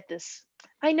gonna get this.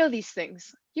 I know these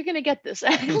things. You're gonna get this."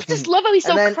 I just love how he's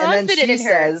so confident and then she in her.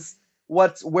 says,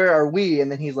 "Where are we?"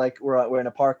 And then he's like, "We're in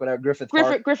a park, whatever, Griffith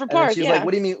Park." Griffith And then Park. she's Yeah. like,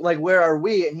 "What do you mean? Like, where are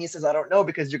we?" And he says, "I don't know,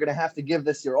 because you're gonna have to give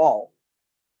this your all."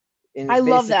 And I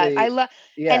love that. basically- I love,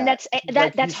 Yeah, and that's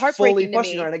like, that's he's heartbreaking fully to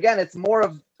pushing me. her. And again, it's more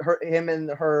of him and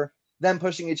her, them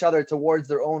pushing each other towards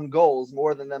their own goals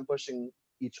more than them pushing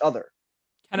each other.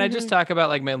 Can I just talk about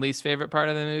like my least favorite part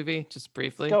of the movie, just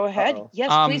briefly? Go ahead. Yes,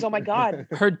 please. Oh my God.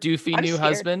 Her doofy I'm new scared.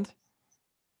 husband.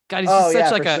 God, he's Oh, just yeah,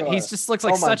 such like for he sure. just looks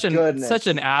like Oh my goodness. such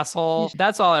an asshole.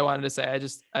 That's all I wanted to say.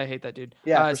 I hate that dude.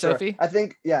 Yeah, for Sophie. sure. I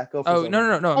think go for Oh Sophie. no.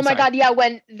 Oh I'm my sorry. God. Yeah.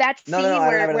 When that scene No, I don't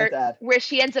have anything where to add. where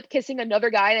she ends up kissing another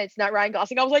guy and it's not Ryan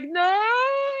Gosling, I was like,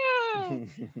 no.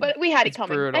 But we had it It's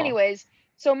coming. brutal. Anyways,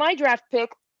 so my draft pick.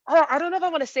 Oh, I don't know if I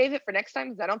want to save it for next time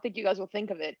because I don't think you guys will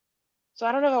think of it. So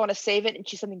I don't know if I want to save it and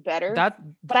choose something better. That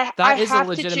I is a have to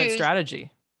legitimate choose-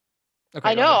 strategy. Okay,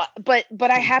 I go know, ahead.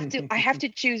 but I have to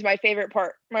choose my favorite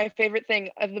part. My favorite thing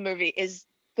of the movie is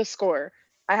the score.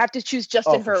 I have to choose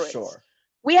Justin for Hurwitz. sure.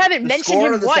 We haven't The mentioned score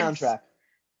him or the once. soundtrack?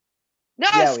 No,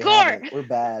 Yeah, we score. haven't. We're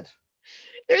bad.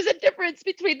 There's a difference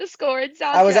between the score and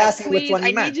soundtrack. I was asking which Please, one you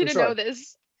I meant, need you for to know sure.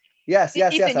 this. Yes. Ethan,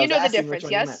 I you was know the asking which difference,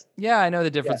 one you yes? meant. Yeah, I know the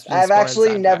difference. Yes. between I've score and actually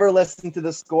soundtrack. never listened to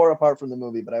the score apart from the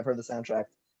movie, but I've heard the soundtrack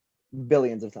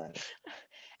billions of times.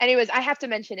 Anyways, I have to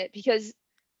mention it because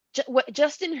what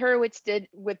Justin Hurwitz did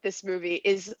with this movie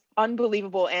is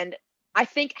unbelievable, and I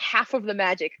think half of the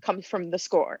magic comes from the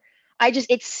score.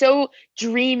 It's so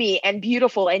dreamy and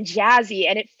beautiful and jazzy,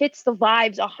 and it fits the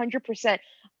vibes 100%.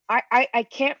 I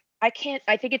can't.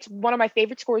 I think it's one of my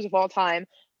favorite scores of all time.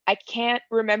 I can't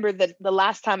remember the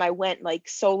last time I went like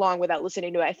so long without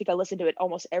listening to it. I think I listen to it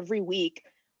almost every week.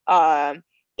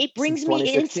 It brings me, it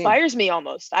 2016. inspires me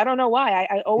almost. I don't know why.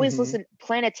 I always Mhm. listen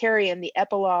Planetarium, the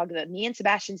epilogue, the me and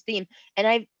Sebastian's theme, and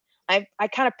I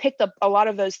kind of picked up a lot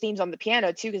of those themes on the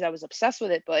piano too because I was obsessed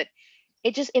with it. But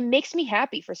it makes me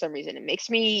happy for some reason. It makes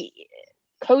me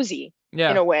cozy in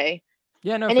a way.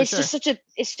 Yeah, no, And for it's sure.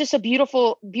 just a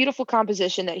beautiful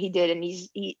composition that he did, and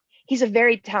he's a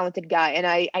very talented guy, and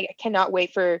I cannot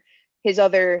wait for his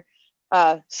other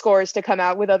scores to come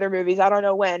out with other movies. I don't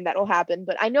know when that will happen,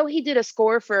 but I know he did a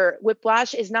score for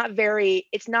Whiplash. It's not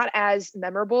as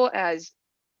memorable as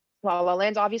La La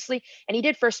Land, obviously, and he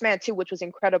did First Man too, which was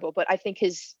incredible. But I think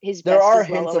his There best are is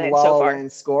La La hints of Land La so La far.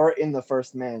 Land score in the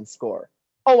First Man score.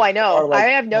 Oh, I know. Or, like, I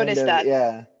have noticed kind of, that,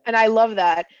 yeah. and I love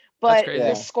that. But crazy. the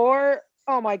Yeah. score,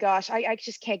 Oh my gosh, I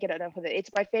just can't get enough of it. It's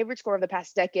my favorite score of the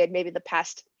past decade, maybe the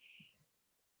past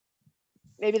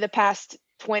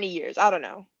 20 years. I don't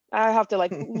know. I have to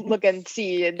like look and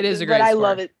see. It is a but great I score.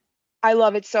 love it. I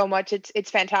love it so much. It's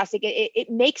fantastic. It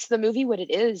makes the movie what it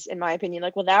is, in my opinion.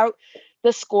 Like without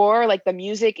the score, like the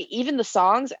music, even the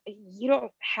songs, you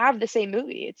don't have the same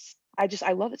movie. I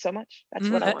love it so much. That's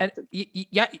what I want.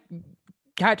 Yeah,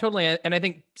 totally. And I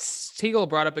think Siegel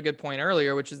brought up a good point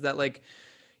earlier, which is that like,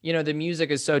 you know, the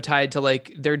music is so tied to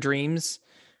like their dreams,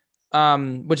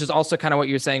 which is also kind of what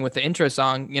you're saying with the intro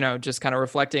song, you know, just kind of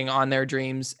reflecting on their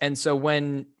dreams. And so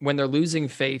when they're losing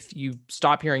faith, you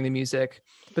stop hearing the music,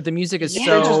 but the music is Yeah.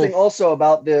 so Interesting also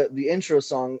about the intro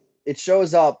song, it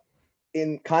shows up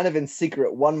in kind of in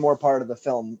secret one more part of the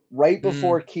film right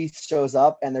before Keith shows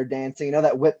up and they're dancing. You know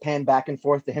that whip pan back and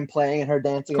forth to him playing and her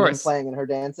dancing and him playing and her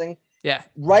dancing. Yeah.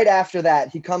 Right after that,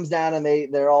 he comes down and they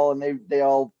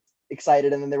all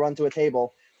excited and then they run to a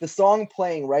table. The song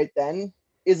playing right then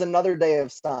is Another Day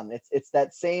of Sun. It's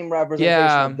that same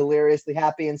representation of deliriously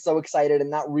happy and so excited and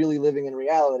not really living in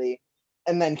reality.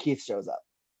 And then Keith shows up.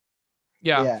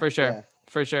 Yeah, for sure.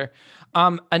 For sure.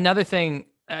 Another thing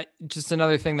that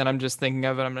I'm just thinking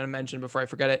of and I'm going to mention before I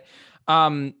forget it.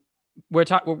 We were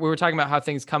talking about how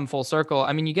things come full circle.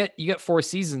 I mean, you get 4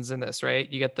 seasons in this,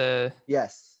 right? You get the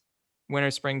winter,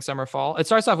 spring, summer, fall. It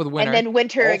starts off with winter. And then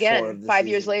winter again 5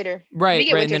 years later. Right.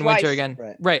 And then winter twice.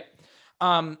 again. Right.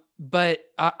 But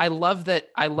I love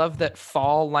that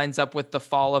fall lines up with the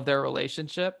fall of their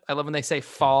relationship. I love when they say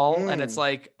fall and it's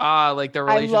like, like their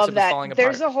relationship is falling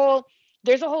apart.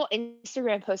 There's a whole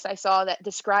Instagram post I saw that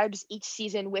describes each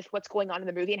season with what's going on in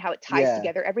the movie and how it ties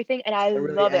together everything. And I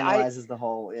really love it. Analyzes the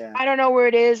whole, I don't know where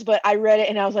it is, but I read it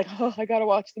and I was like, oh, I gotta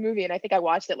watch the movie. And I think I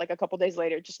watched it like a couple days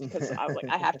later just because I was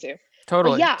like, I have to.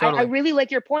 Totally. But yeah, totally. I really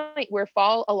like your point where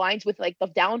fall aligns with like the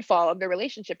downfall of their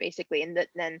relationship basically, and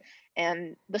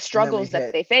the struggles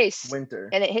that they face. Winter.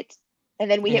 And it hits,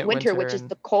 and then we hit winter, which is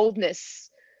the coldness.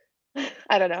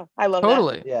 I don't know. I love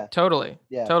that. Yeah. Totally.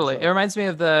 Yeah. Totally. Sure. It reminds me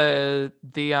of the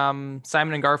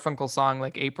Simon and Garfunkel song,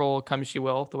 like April Come She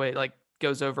Will, the way it like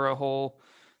goes over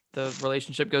the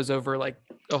relationship goes over like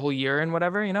a whole year and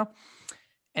whatever, you know?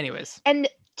 Anyways. And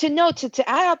to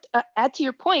add to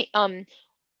your point,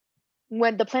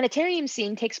 when the planetarium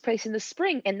scene takes place in the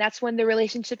spring, and that's when the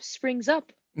relationship springs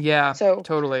up. Yeah. So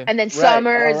totally. And then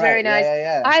summer is very nice.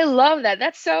 Yeah. I love that.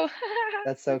 That's so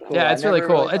cool. Yeah, it's really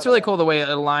cool. It's really cool the way it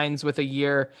aligns with a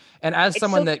year. And as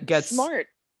someone that gets smart.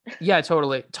 Yeah,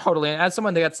 totally. And as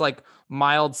someone that gets like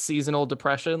mild seasonal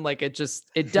depression, like it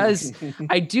does.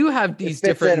 I do have these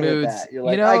different moods, You're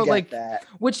like, you know, I get like that.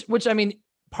 which I mean,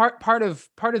 part of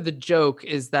the joke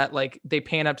is that like they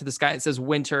pan up to the sky and it says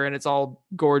winter and it's all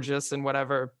gorgeous and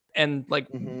whatever. And like,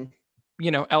 you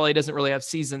know, LA doesn't really have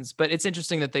seasons, but it's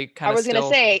interesting that they kind of. I was gonna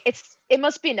say it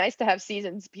must be nice to have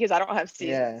seasons because I don't have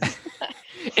seasons. Yeah.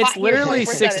 It's literally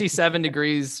 67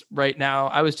 degrees right now.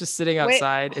 I was just sitting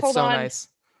outside. It's so nice.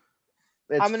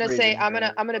 I'm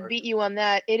gonna beat you on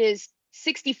that. It is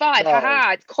 65. Oh.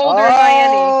 Haha, it's colder in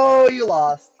Miami. Oh, you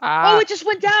lost. It just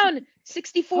went down.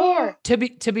 64. To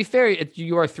be fair,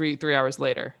 you are three hours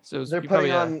later. So they're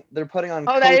putting on.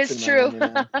 Oh, that coats is in true.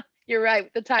 Miami, You're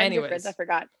right. The time Anyways. difference. I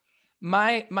forgot.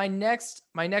 My next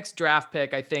draft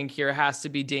pick, I think here has to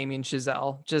be Damien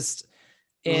Chazelle. Just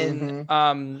in,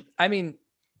 I mean,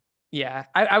 yeah,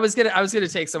 I was gonna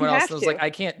take someone else. And I was like,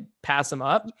 I can't pass him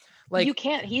up. Like you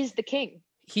can't. He's the king.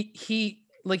 He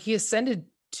ascended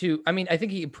to. I mean, I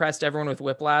think he impressed everyone with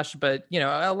Whiplash, but you know,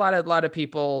 a lot of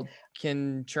people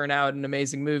can churn out an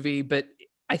amazing movie. But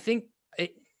I think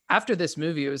after this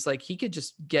movie, it was like he could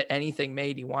just get anything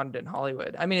made he wanted in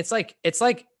Hollywood. I mean, it's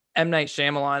like M. Night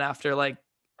Shyamalan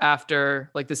after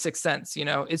The Sixth Sense, you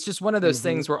know, it's just one of those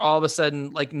things where all of a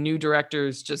sudden like new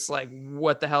directors just like,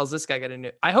 what the hell is this guy gonna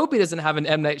do? I hope he doesn't have an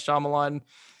M. Night Shyamalan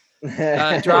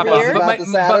drop off.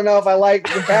 I don't know if I like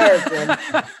comparison.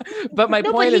 But my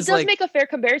point is, he does make a fair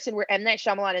comparison where M. Night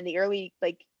Shyamalan in the early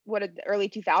the early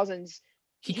 2000s,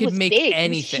 he could make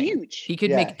anything. Huge. He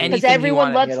could make anything because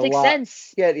everyone loved Sixth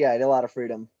Sense. Yeah, he had a lot of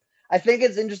freedom. I think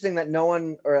it's interesting that no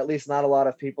one, or at least not a lot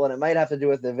of people, and it might have to do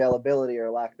with the availability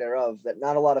or lack thereof, that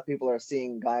not a lot of people are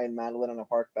seeing Guy and Madeline on a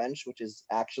Park Bench, which is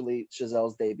actually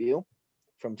Chazelle's debut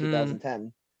from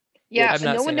 2010. Yeah,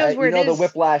 no one knows where it is. The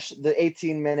Whiplash, the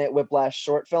 18-minute Whiplash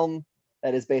short film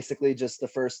that is basically just the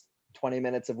first 20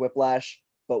 minutes of Whiplash,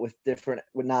 but with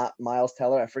not Miles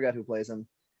Teller. I forgot who plays him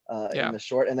in the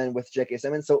short, and then with J.K.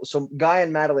 Simmons. So Guy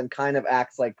and Madeline kind of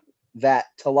acts like that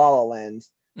to La La Land.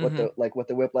 What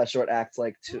the Whiplash short acts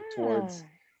like towards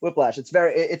Whiplash. It's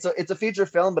a feature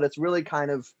film, but it's really kind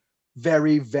of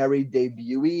very, very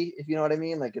debut-y, if you know what I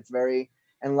mean. Like it's very,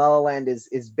 and La La Land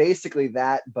is basically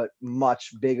that, but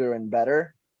much bigger and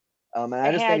better. And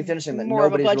I just think it's interesting that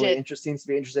nobody's really seems to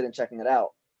be interested in checking it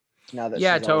out now that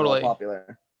she's totally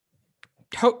popular.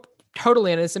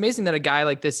 Totally. And it's amazing that a guy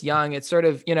like this young, it's sort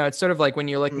of like when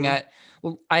you're looking at,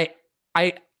 I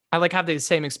like have the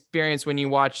same experience when you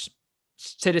watch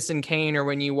Citizen Kane or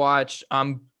when you watch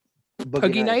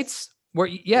Boogie Nights, where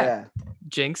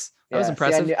Jinx. That was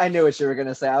impressive. See, I knew what you were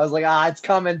gonna say. I was like, it's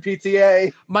coming,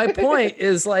 PTA. My point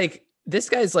is, like, this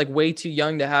guy's like way too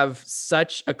young to have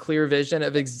such a clear vision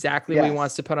of exactly what he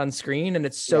wants to put on screen, and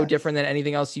it's so different than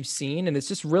anything else you've seen. And it's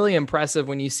just really impressive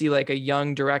when you see like a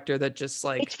young director that just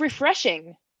like, it's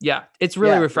refreshing. Yeah, it's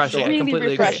really refreshing. Sure. I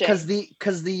completely agree.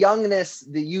 Because the youngness,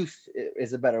 the youth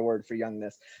is a better word for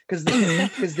youngness. Because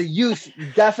the youth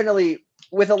definitely,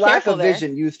 with a lack of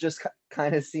vision, youth just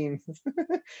kind of seems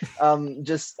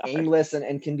just aimless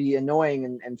and can be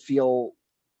annoying and feel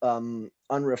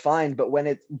unrefined. But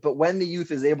when the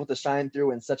youth is able to shine through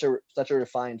in such a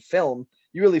refined film,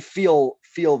 you really feel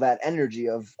that energy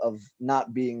of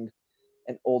not being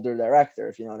an older director,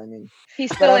 if you know what I mean.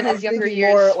 He's still in his younger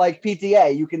years. More like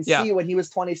PTA. You can see when he was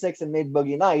 26 and made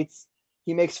Boogie Nights,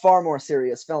 he makes far more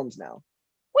serious films now.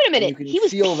 Wait a minute.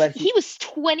 He was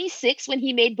 26 when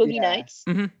he made Boogie Nights.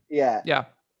 Mm-hmm. Yeah.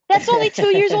 That's only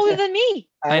 2 years older than me.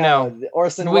 I know.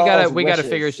 Orson we Welles gotta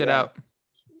figure shit out.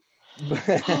 We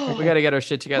gotta get our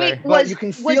shit together. Wait, but you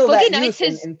can feel that youth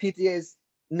in PTA's.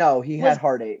 No, he had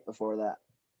Heart 8 before that.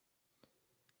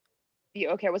 Yeah,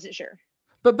 okay, I wasn't sure.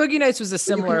 But Boogie Nights was a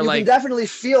similar, you can definitely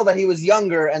feel that he was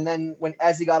younger, and then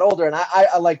as he got older, and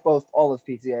I like all of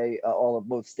PTA, all of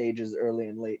both stages, early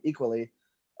and late, equally.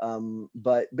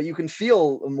 But you can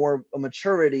feel a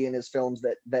maturity in his films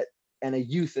that and a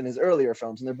youth in his earlier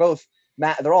films, and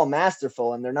they're all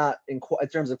masterful, and they're not in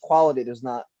terms of quality. It's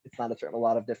not a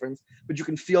lot of difference, but you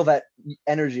can feel that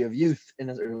energy of youth in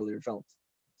his earlier films.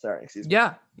 Sorry, excuse me.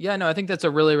 Yeah, no, I think that's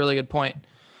a really, really good point.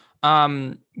 I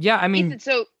mean, Ethan,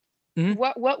 so. Mm-hmm.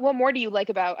 What more do you like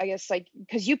about, I guess, like,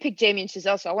 because you picked Damien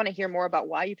Chazelle, so I want to hear more about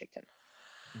why you picked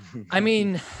him. I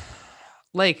mean,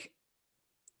 like,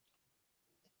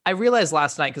 I realized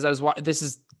last night, because I was this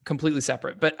is completely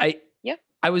separate, but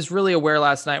I was really aware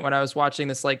last night when I was watching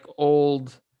this like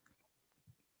old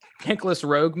Nicholas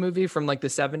Roeg movie from like the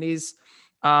 70s,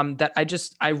 that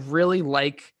I really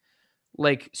like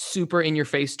super in your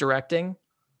face directing.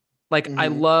 Like, I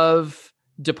love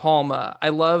De Palma. I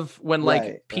love when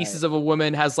Pieces of a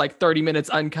Woman has like 30 minutes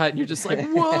uncut and you're just like,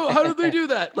 whoa, how did they do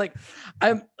that? Like,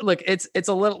 it's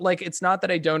a little like, it's not that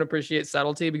I don't appreciate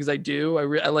subtlety, because I do.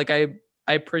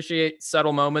 I appreciate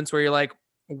subtle moments where you're like,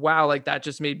 wow, like that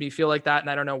just made me feel like that. And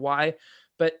I don't know why,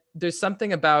 but there's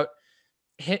something about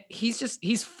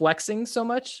he's flexing so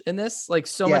much in this, like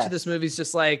much of this movie's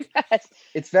just like,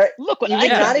 it's very, look what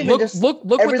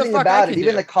look everything what about it,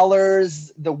 even the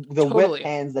colors, the whip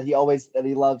hands that he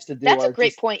loves to do. That's a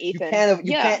great point, Ethan.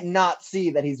 You can't not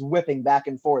see that he's whipping back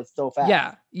and forth so fast.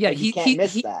 Yeah. Like, you can't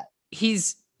miss that.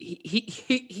 He's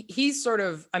sort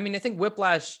of, I mean, I think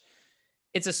Whiplash,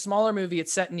 it's a smaller movie.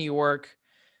 It's set in New York,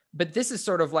 but this is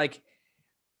sort of like,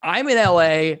 I'm in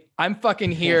LA, I'm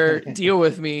fucking here, deal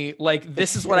with me. Like,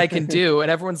 this is what I can do.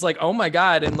 And everyone's like, oh my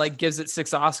God. And like gives it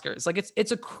 6 Oscars. Like it's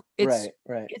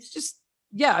right. It's just,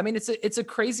 yeah. I mean, it's a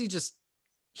crazy, just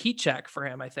heat check for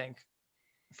him, I think.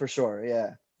 For sure.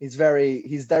 Yeah. He's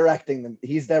directing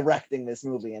this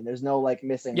movie, and there's no like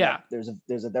missing. Yeah. There's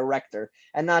a director,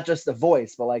 and not just a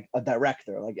voice, but like a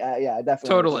director. Like, yeah, I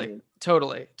definitely.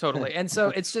 Totally. And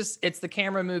so it's the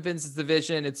camera movements, it's the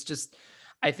vision. It's just,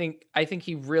 I think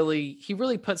he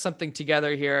really put something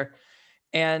together here.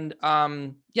 And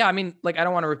yeah, I mean, like, I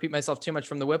don't want to repeat myself too much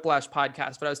from the Whiplash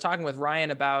podcast, but I was talking with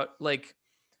Ryan about like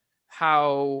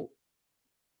how,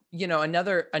 you know,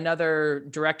 another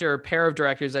director, or pair of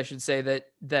directors, I should say,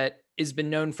 that has been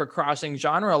known for crossing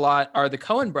genre a lot are the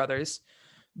Coen brothers.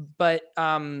 But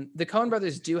the Coen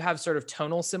brothers do have sort of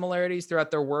tonal similarities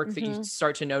throughout their work that you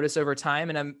start to notice over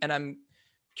time. And I'm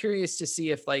curious to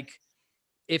see if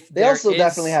they also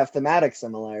definitely have thematic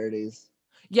similarities.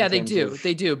 Yeah, they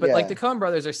do. But like the Coen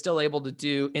brothers are still able to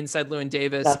do Inside Llewyn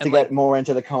Davis. Not to get more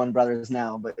into the Coen brothers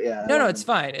now, but yeah. No, it's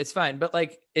fine. It's fine. But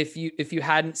like, if you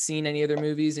hadn't seen any other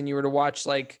movies and you were to watch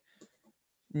like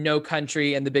No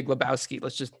Country and The Big Lebowski,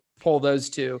 let's just pull those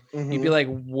two, you'd be like,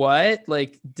 what?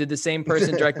 Like, did the same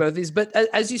person direct both of these? But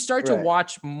as you start to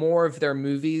watch more of their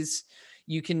movies,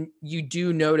 you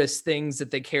do notice things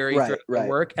that they carry through their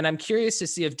work. And I'm curious to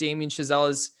see if Damien Chazelle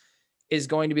is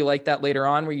going to be like that later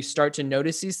on, where you start to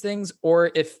notice these things,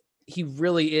 or if he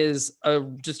really is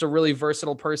just a really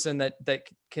versatile person that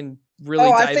can really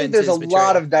Oh, dive I think into there's a his material.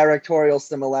 lot of directorial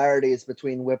similarities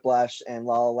between Whiplash and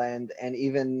La La Land, and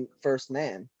even First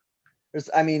Man.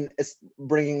 I mean, it's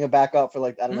bringing it back up for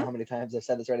like I don't know how many times I've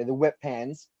said this already. The whip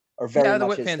pans are very Yeah, the much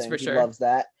whip his pans thing. for He sure. loves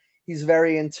that. He's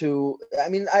very into. I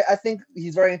mean, I think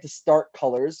he's very into stark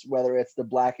colors, whether it's the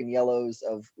black and yellows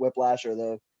of Whiplash or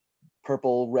the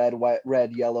purple, red, white,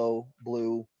 red, yellow,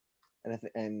 blue,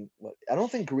 and what I don't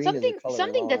think green is a color.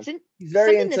 Something at all. that's in, He's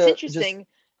very something into that's interesting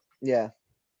yeah.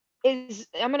 is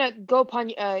I'm gonna go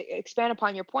upon expand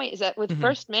upon your point is that with Mhm.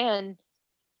 First Man,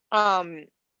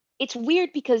 it's weird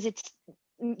because it's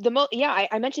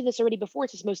I mentioned this already before.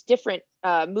 It's his most different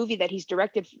movie that he's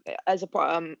directed as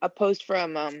opposed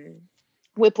from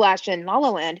Whiplash and La La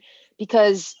Land,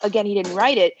 because again he didn't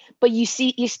write it, but you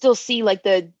still see like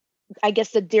the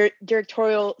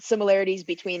directorial similarities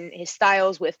between his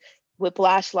styles with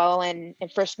Whiplash, La La Land,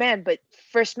 and First Man, but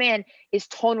First Man is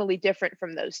tonally different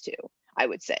from those two, I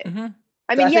would say. Mhm.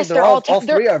 I mean, think yes, they're all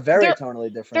three are very they're- tonally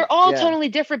different. they're all Yeah. totally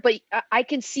different, but I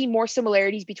can see more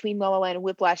similarities between La La Land and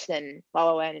Whiplash than La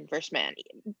La Land and First Man.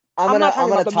 I'm not gonna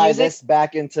talking about the tie music. this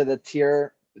back into the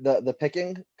tier the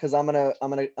picking, because I'm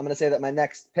gonna say that my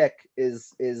next pick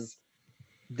is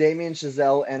Damien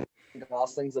Chazelle and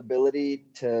Gosling's ability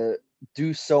to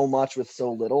do so much with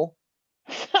so little.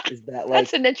 Is that like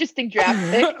That's an interesting draft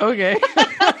pick. Okay.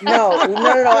 no?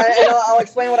 I'll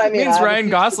explain what I mean. Means I have a Ryan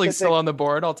few Gosling's specific- still on the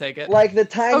board. I'll take it. like the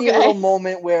tiny Okay. little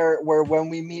moment where when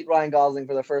we meet Ryan Gosling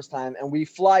for the first time and we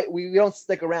fly, we don't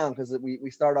stick around because we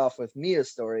start off with Mia's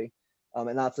story,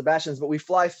 and not Sebastian's, but we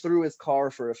fly through his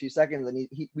car for a few seconds and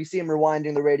we see him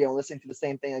rewinding the radio and listening to the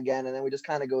same thing again, and then we just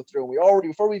kind of go through and we already,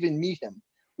 before we even meet him,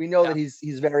 we know that he's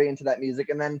very into that music.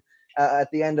 And then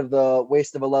at the end of the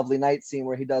Waste of a Lovely Night scene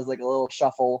where he does like a little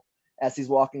shuffle as he's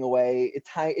walking away,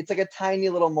 it's like a tiny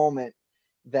little moment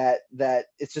that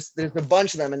it's just, there's a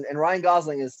bunch of them, and Ryan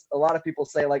Gosling is, a lot of people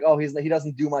say like, oh, he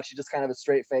doesn't do much, he just kind of a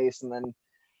straight face, and then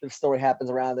the story happens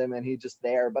around him and he's just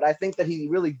there. But I think that he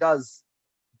really does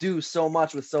do so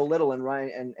much with so little, and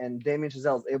Ryan and Damien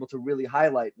Chazelle is able to really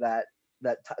highlight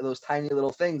those tiny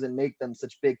little things and make them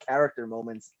such big character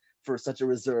moments for such a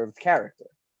reserved character.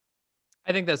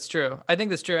 I think that's true. And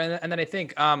then I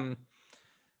think God,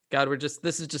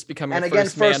 this is just becoming And a again,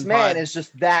 First Man pod. is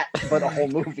just that, but a whole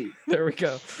movie. There we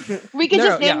go. We could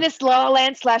just name yeah. this La La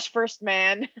Land / First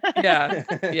Man. Yeah. /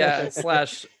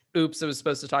 oops, I was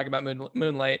supposed to talk about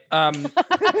Moonlight. I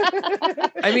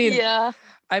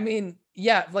mean,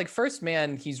 yeah, like First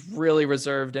Man, he's really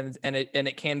reserved, and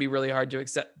it can be really hard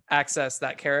to access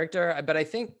that character. But I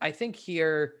think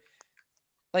here,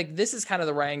 like, this is kind of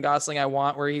the Ryan Gosling I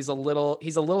want, where he's a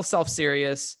little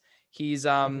self-serious. He's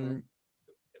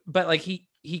but like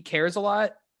he cares a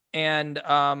lot, and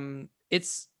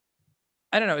it's,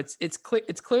 I don't know, it's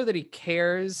clear that he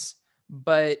cares,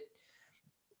 but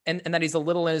and that he's a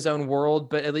little in his own world,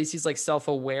 but at least he's like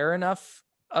self-aware enough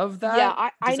of that. Yeah,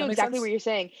 I know make exactly sense? what you're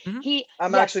saying. Mhm.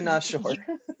 I'm actually not sure.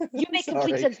 You make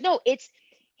complete Sorry. sense. No, it's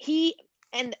he,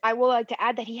 and I will like to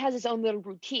add that he has his own little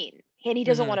routine, and he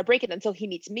doesn't Mhm. want to break it until he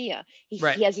meets Mia.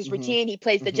 Right. He has his Mhm. routine. He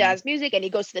plays the Mhm. jazz music, and he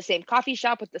goes to the same coffee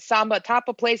shop with the samba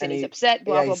tapa place, and And he's he- upset.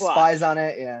 Blah Yeah, blah he blah. spies on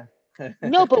it. Yeah.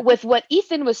 No, but with what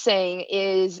Ethan was saying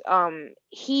is,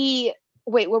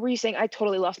 wait, what were you saying? I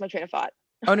totally lost my train of thought.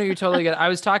 Oh no, you're totally good. I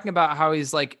was talking about how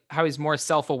he's more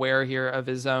self-aware here of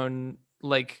his own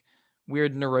like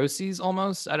weird neuroses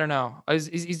almost. I don't know.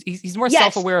 He's more Yes,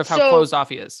 self-aware of how so- closed off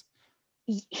he is.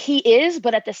 He is,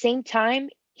 but at the same time,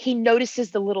 he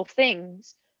notices the little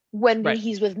things. When Right.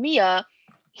 he's with Mia,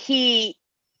 he's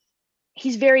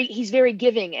very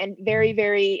giving and very,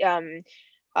 very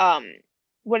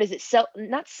what is it?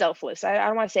 Not selfless. I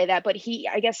don't want to say that, but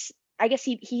I guess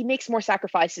he makes more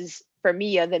sacrifices for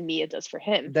Mia than Mia does for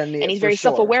him. Then Mia, And he's for very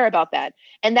sure. self-aware about that.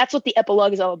 And that's what the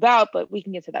epilogue is all about, but we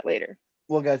can get to that later.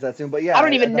 We'll get to that soon. But yeah, I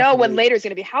don't even know when definitely- later is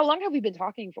going to be. How long have we been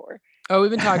talking for? Oh,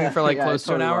 we've been talking for like Yeah, I close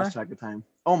to an totally hour. lost track of time.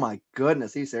 Oh my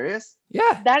goodness, are you serious?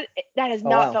 Yeah. That has Oh,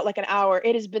 not wow. felt like an hour.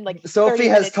 It has been like Sophie 30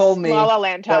 has minutes told me La La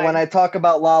Land time. That when I talk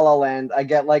about La La Land, I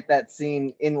get like that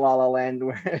scene in La La Land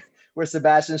where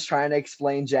Sebastian's trying to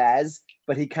explain jazz,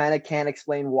 but he kind of can't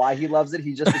explain why he loves it.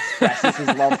 He just expresses his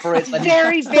love for it. And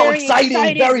Very, he's so very exciting,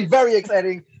 exciting. very, very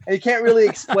exciting. And he can't really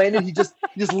explain it. He just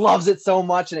loves it so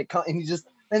much, and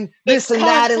this and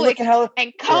that, and look at how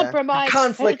and compromise,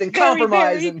 conflict it's and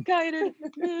compromise, very and guided.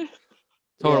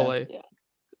 Totally. Yeah.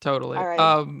 Totally. All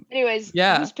right. Anyways,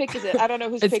 yeah. whose pick is it? I don't know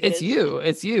whose It's pick it it's is. you.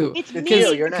 It's you. It's It's me.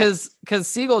 you, you're next. Because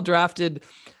Siegel drafted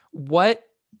what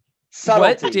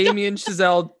subtlety. Damien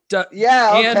Chazelle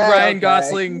Yeah, and okay, Ryan okay.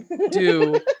 Gosling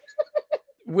do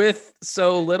with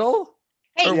so little.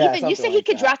 Hey, Or- Yeah, Ethan, you said something he like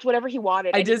could that. draft whatever he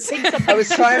wanted. I and you did picked say- something I was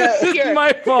trying to- It's obscure.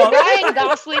 my fault. Ryan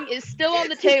Gosling is still on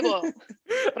the table, but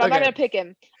I'm not Okay. gonna pick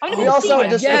him. I'm Oh, We gonna also see him.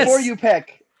 just yes. before you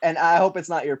pick, and I hope it's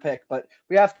not your pick, but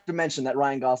we have to mention that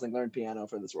Ryan Gosling learned piano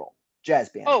for this role, jazz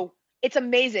piano. Oh, it's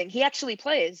amazing. He actually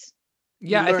plays.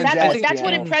 Yeah, I learned think That's I what jazz think that's what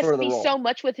piano impressed for the me role. so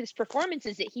much with his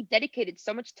performances, that he dedicated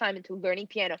so much time into learning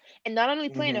piano, and not only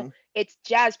piano, Mhm. it's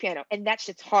jazz piano, and that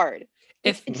shit's hard.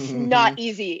 if It's not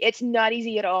easy. It's not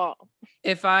easy at all.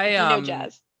 if I You know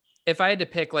jazz. if I had to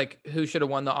pick like who should have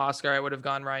won the Oscar, I would have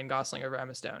gone Ryan Gosling over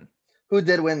Emma Stone. Who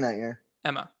did win that year?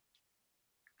 Emma.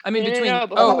 I mean, No, no, between no,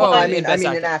 but oh who oh, won? I in mean Best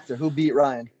an Actor. actor. Who beat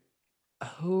Ryan?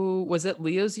 Who was it?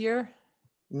 Leo's year?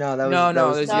 No, that was No, that no,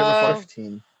 was it was the year before.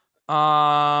 2015.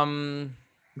 Um,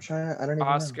 I'm trying. I don't even know.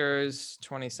 Oscars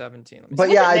 2017. Let me But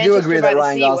see. yeah, wasn't I do Manchester agree by that the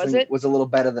Ryan Sea, was Gosling it? was a little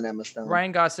better than Emma Stone.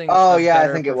 Ryan Gosling. Oh a yeah, I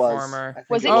better think it was. performer. I think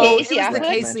Was it Oh, Casey it was the Affleck?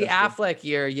 Casey Manchester. Affleck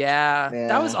year. Yeah,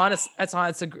 that was Yeah. honest. That's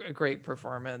honest. It's a great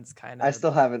performance, kind of. I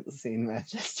still haven't seen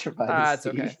Manchester by the It's Sea.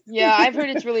 okay. Yeah, I've heard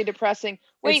it's really depressing.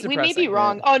 Wait, we may be depressing,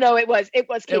 wrong. yeah. Oh no, it was Casey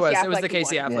Affleck. It was the who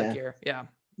Casey won. Affleck Yeah. year. Yeah,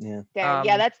 Yeah. Damn,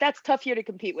 yeah, Um, that's tough year to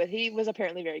compete with. He was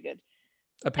apparently very good.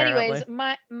 apparently. Anyways,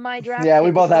 my draft. Yeah, we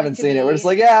pick both is going haven't to seen it. We're just be-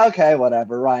 like, yeah, okay,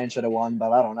 whatever. Ryan should have won,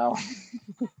 but I don't know.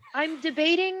 I'm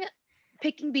debating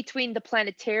picking between the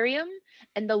planetarium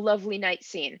and the lovely night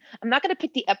scene. I'm not gonna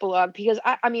pick the epilogue because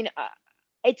I mean,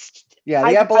 it's Yeah,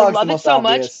 I the epilogue's love the it most so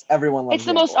much. obvious. Everyone loves it's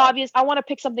the most epilogue. obvious. I want to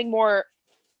pick something more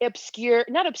obscure,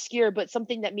 not obscure, but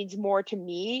something that means more to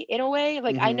me in a way.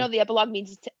 Like I Mhm. know the epilogue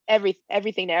means to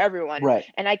everything to everyone, Right.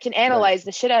 and I can analyze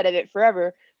the shit out of it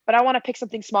forever. But I want to pick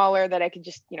something smaller that I can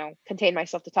just, contain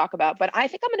myself to talk about. But I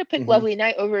think I'm going to pick Mhm. Lovely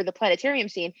Night over the planetarium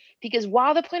scene, because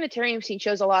while the planetarium scene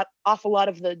shows off a lot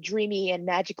of the dreamy and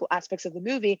magical aspects of the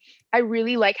movie, I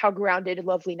really like how grounded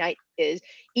Lovely Night is,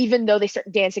 even though they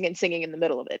start dancing and singing in the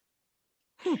middle of it.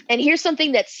 And here's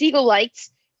something that Siegel liked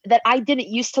that I didn't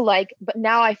used to like, but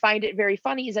now I find it very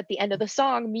funny, is at the end of the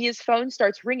song, Mia's phone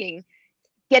starts ringing,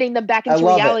 getting them back I into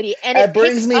love it. reality. And It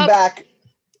brings picks me up- back.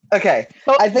 Okay.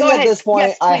 Go- I think go at ahead. this point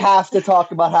Yes, I please. have to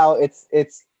talk about how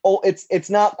it's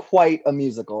not quite a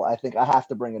musical. I think I have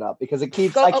to bring it up because it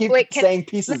keeps I keep saying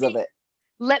pieces of it.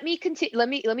 Let me continue. Let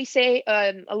me say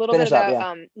a little Finish bit up,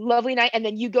 about Lovely Night, and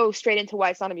then you go straight into why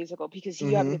it's not a musical, because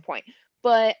you have a Mhm. good point.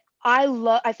 But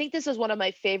I think this is one of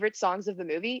my favorite songs of the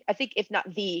movie. I think if not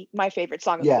my favorite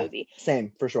song of Yeah. the movie.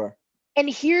 Same, for sure. And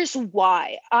here's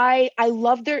why. I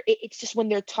love it's just when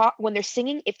they're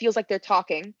singing, it feels like they're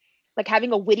talking, like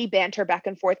having a witty banter back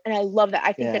and forth, and I love that.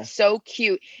 I think Yeah. that's so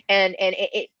cute, and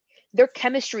their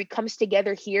chemistry comes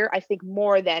together here, I think,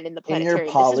 more than in the In your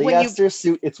planetarium. This is when you polyester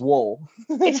suit, it's wool.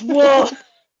 it's wool.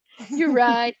 You're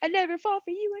right. I never fall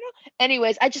for you at all.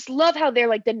 Anyways, I just love how they're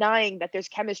like denying that there's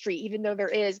chemistry, even though there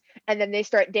is, and then they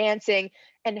start dancing,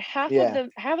 and half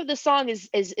of the song is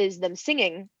them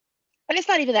singing, and it's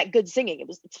not even that good singing.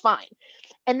 It's fine.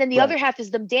 And then the Right. other half is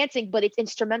them dancing, but it's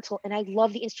instrumental, and I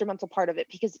love the instrumental part of it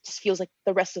because it just feels like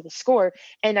the rest of the score.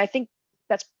 And I think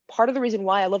that's part of the reason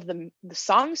why I love the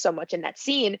song so much in that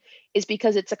scene, is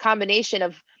because it's a combination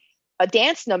of a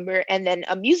dance number and then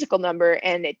a musical number,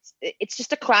 and it's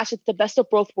just a clash. It's the best of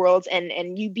both worlds,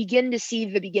 and you begin to see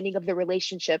the beginning of the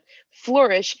relationship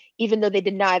flourish, even though they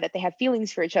deny that they have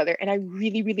feelings for each other. And I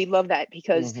really, really love that,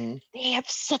 because Mhm. they have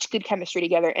such good chemistry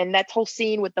together. And that whole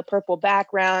scene with the purple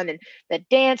background and the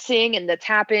dancing and the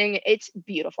tapping, it's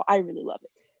beautiful. I really love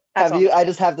it. That's all I'm gonna I say.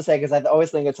 just have to say, because I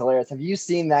always think it's hilarious. Have you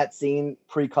seen that scene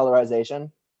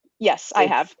pre-colorization? Yes, I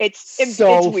It's have. It's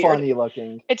so weird. funny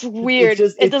looking. It's weird.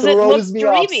 It doesn't throws look me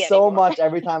off dreamy so anymore. much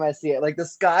every time I see it. Like the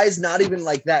sky's not even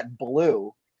like that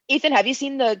blue. Ethan, have you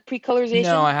seen the pre-colorization?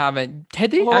 No, I haven't.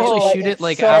 Did they Oh, actually like, shoot It's it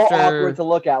like so after? awkward to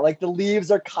look at. Like the leaves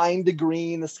are kind of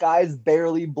green, the sky's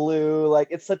barely blue. Like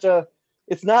it's a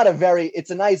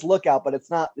nice lookout, but it's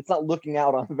not looking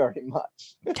out on very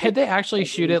much. Did they actually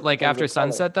shoot it like in terms after of color.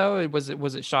 sunset though? Was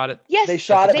it shot at? Yes, They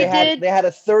shot it. They did. They had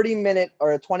a 30-minute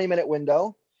or a 20-minute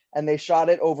window, and they shot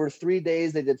it over 3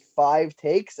 days. They did 5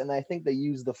 takes, and I think they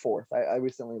used the 4th. I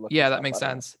recently looked. Yeah, this that up. makes I don't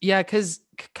know. sense. Yeah, because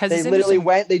They literally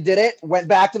went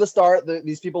back to the start.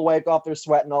 These people wiped off their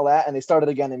sweat and all that, and they started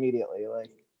again immediately. Like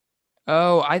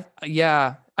Oh, I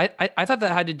thought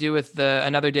that had to do with the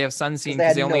Another Day of Sun scene, they because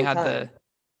had they only no had time. the.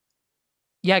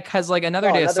 Yeah, because like Another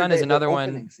No, Day of Sun is the another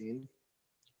opening one. scene.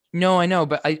 No, I know,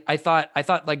 but I thought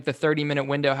like the 30-minute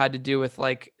window had to do with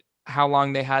like how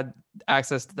long they had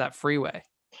access to that freeway.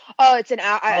 Oh, it's an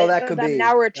hour. Oh, that could about be. an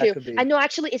hour or That two. could be. I know.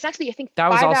 Actually, it's I think That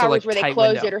was 5 also, hours like, where they tight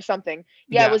closed window. it or something.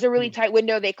 Yeah, Yeah. it was a really tight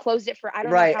window. They closed it for I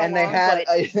don't Right, know how and long.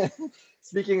 they had. but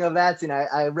Speaking of that scene,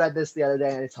 I read this the other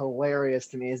day, and it's hilarious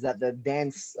to me. Is that the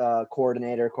dance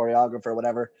coordinator, choreographer,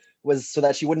 whatever, was so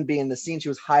that she wouldn't be in the scene. She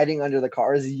was hiding under the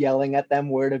cars, yelling at them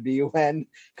where to be when,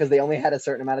 because they only had a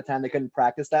certain amount of time. They couldn't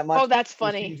practice that much. Oh, that's So she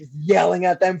funny. was just yelling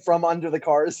at them from under the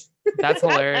cars. That's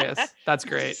hilarious. That's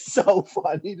great. So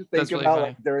funny to think That's really about funny.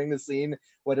 like during the scene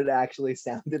what it actually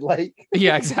sounded like.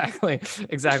 Yeah, exactly.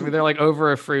 They're like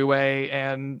over a freeway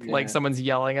and like Yeah. someone's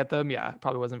yelling at them. Yeah,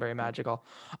 probably wasn't very magical.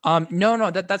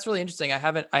 No, that's really interesting. I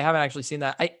haven't actually seen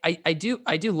that. I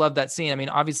do love that scene. I mean,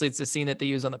 obviously it's the scene that they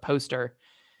use on the poster.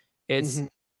 It's Mhm.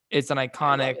 it's an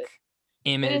iconic it.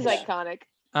 image. It is iconic.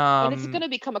 And it's Um, going to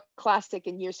become a classic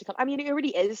in years to come. I mean, it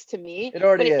already is to me. It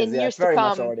already but is. in Yeah, years it's very to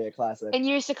much come, already a classic. in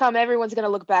years to come, everyone's going to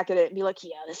look back at it and be like,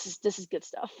 yeah, this is good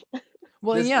stuff.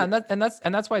 well, This- yeah, and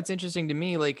that's why it's interesting to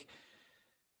me. Like,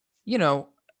 you know,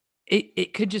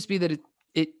 it could just be that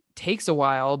it takes a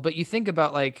while, but you think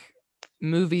about like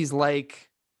movies like,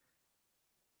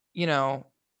 you know,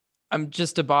 I'm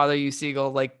just to bother you,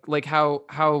 Siegel. Like how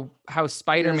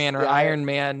Spider-Man or yeah, Iron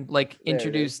Man like There it is.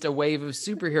 introduced a wave of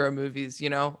superhero movies. You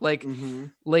know, like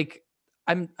Mhm. like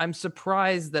I'm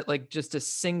surprised that like just a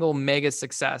single mega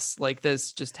success like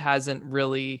this just hasn't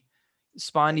really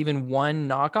spawned even one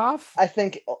knockoff. I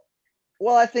think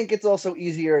it's also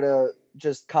easier to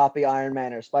just copy Iron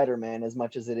Man or Spider-Man as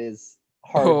much as it is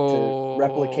hard to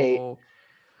replicate. Oh.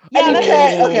 Yeah, And you that's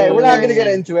can't, okay, we're not going to get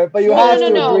into it, but you have to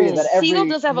agree that every Siegel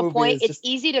does have a movie point. is It's just,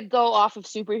 easy to go off of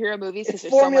superhero movies because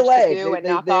it's there's so much to formulaic. do and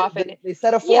knock off. And They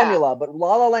set a Yeah. formula, but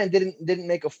La La Land didn't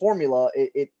make a formula.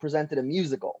 It presented a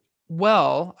musical.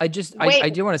 Well, I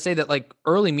Wait. do want to say that like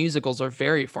early musicals are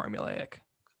very formulaic.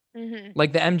 Mhm.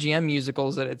 Like the MGM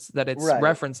musicals that it's Right.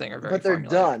 referencing are very But they're formulaic.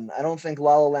 done. I don't think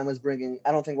La La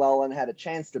Land had a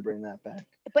chance to bring that back.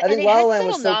 But I and think it La La had Land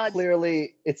was subtle so nods.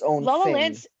 clearly its own La La thing.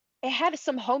 Land's it had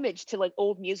some homage to like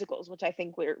old musicals, which I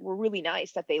think were really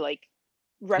nice that they like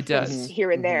referenced does.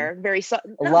 here and Mhm. there, very not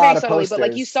lot very of subtly, but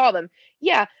like you posters. saw them.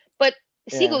 Yeah, but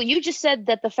Yeah. Siegel, you just said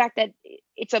that the fact that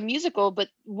it's a musical, but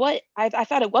what I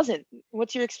thought it wasn't.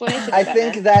 What's your explanation? I of that,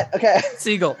 think man? that okay.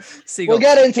 Siegel. We'll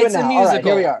get into It's it a now. All right,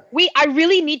 here we musical. are. I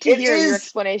really need to It hear your is-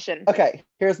 explanation. Okay,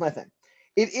 here's my thing.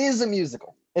 It is a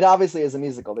musical. It obviously is a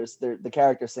musical. The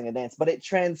characters sing and dance, but it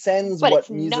transcends But what it's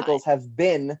not. musicals have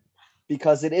been,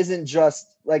 because it isn't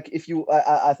just like if you.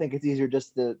 I think it's easier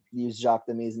just to use Jacques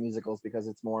Demy musicals because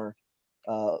it's more,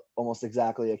 almost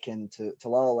exactly akin to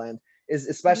La La Land. Is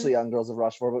especially on Girls of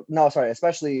Rochefort, but no, sorry,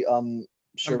 especially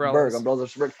Umbrellas. Umbrellas of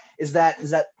Cherbourg. Is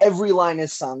that every line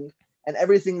is sung and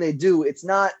everything they do. It's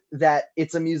not that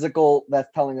it's a musical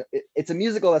that's telling. It's a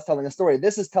musical that's telling a story.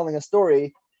 This is telling a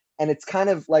story. And it's kind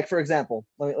of like, for example,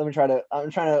 I'm trying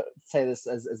to say this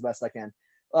as best I can.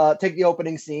 Take the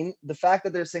opening scene. The fact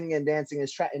that they're singing and dancing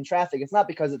is in traffic. It's not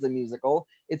because it's a musical.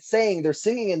 It's saying they're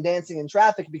singing and dancing in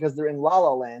traffic because they're in La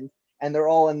La Land and they're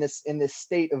all in this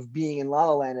state of being in La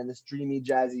La Land, in this dreamy,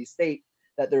 jazzy state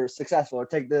that they're successful. Or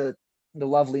take the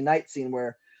lovely night scene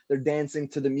where they're dancing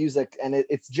to the music and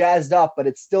it's jazzed up, but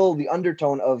it's still the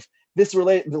undertone of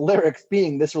the lyrics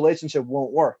being this relationship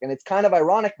won't work. And it's kind of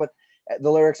ironic, but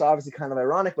the lyrics are obviously kind of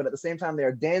ironic, but at the same time, they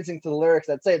are dancing to the lyrics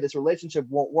that say this relationship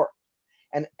won't work.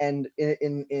 And in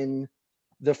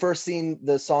the first scene,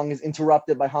 the song is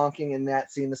interrupted by honking. In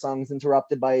that scene, the song is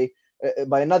interrupted by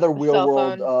another real cell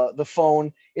world, the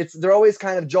phone. They're always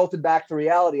kind of jolted back to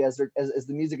reality as the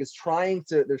music is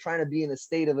they're trying to be in a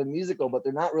state of a musical, but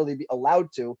they're not really allowed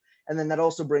to. And then that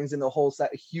also brings in a whole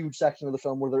huge section of the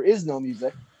film where there is no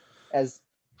music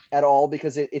at all,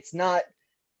 because it's not.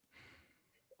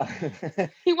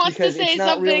 He wants to Because say it's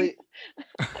not something. really.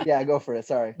 Yeah, go for it.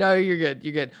 Sorry. No, you're good.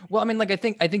 You're good. Well, I mean, like I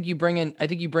think you bring in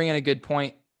a good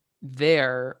point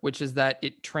there, which is that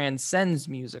it transcends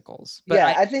musicals. But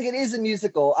I think it is a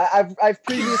musical. I've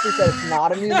previously said it's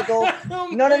not a musical.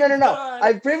 No.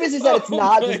 I've previously said it's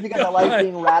not just because I like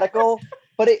being radical.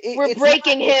 But We're it's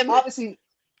breaking not, him. Obviously,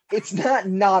 it's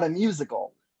not a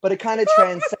musical, but it kind of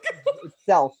transcends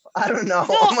itself. I don't know.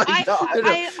 No, Oh my god.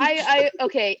 I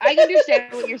okay. I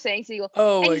understand what you're saying, Siegel.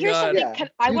 Oh And my here's god. something. Yeah,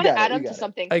 I you want to got it, add you on to got it.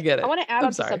 something. I get it. I want to add I'm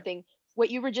on to sorry. something. What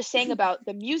you were just saying about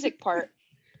the music part.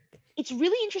 It's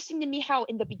really interesting to me how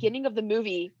in the beginning of the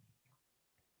movie,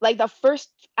 like the first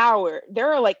hour,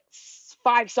 there are like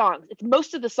 5 songs. It's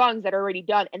most of the songs that are already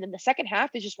done, and then the second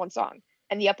half is just one song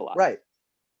and the epilogue. Right.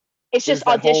 It's just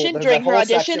There's that whole- audition there's during that her whole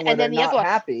audition, section where and then the they're not epilogue.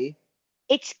 happy.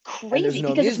 It's there's crazy no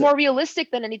because it's music. more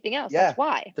realistic than anything else. Yeah. That's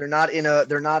why. They're not in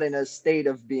a state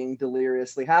of being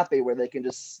deliriously happy where they can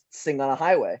just sing on a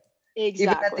highway. Exactly.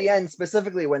 Even at the end,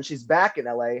 specifically when she's back in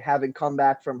LA, having come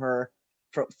back from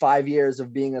 5 years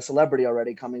of being a celebrity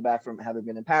already, coming back from having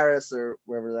been in Paris or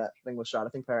wherever that thing was shot, I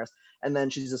think Paris. And then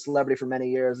she's a celebrity for many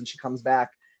years and she comes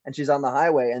back and she's on the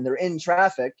highway and they're in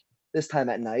traffic this time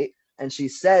at night. and she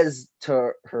says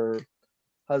to her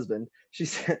husband, she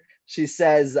says, she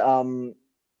says,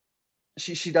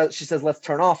 let's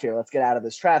turn off here. Let's get out of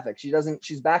this traffic.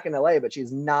 She's back in LA, but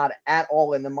she's not at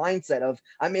all in the mindset of,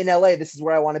 I'm in LA. This is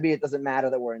where I want to be. It doesn't matter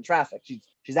that we're in traffic.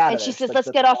 She's out of it. And she says, let's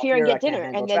get off here and get dinner.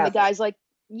 And then the guy's like,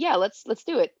 yeah, let's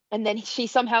do it. And then she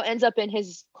somehow ends up in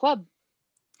his club.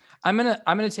 I'm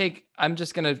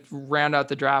just gonna round out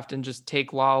the draft and just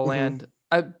take La La Land.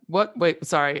 Wait,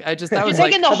 sorry. That was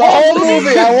taking like the whole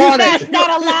movie. I want That's it. not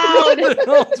allowed.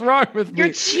 What's wrong with me?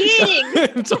 You're cheating.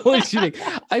 I'm totally cheating.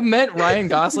 I meant Ryan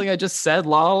Gosling. I just said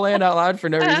La La Land out loud for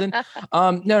no reason.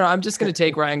 No, I'm just gonna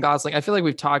take Ryan Gosling. I feel like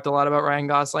we've talked a lot about Ryan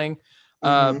Gosling,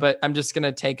 but I'm just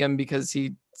gonna take him because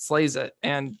he slays it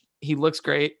and he looks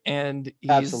great and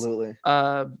he's Absolutely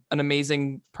an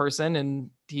amazing person and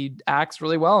he acts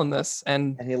really well in this.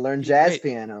 And he learned jazz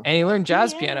piano. And he learned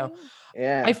jazz piano.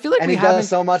 Yeah, I feel like and we he haven't does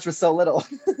so much with so little.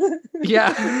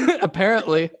 Yeah,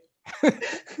 apparently.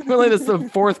 Really, that's the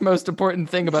fourth most important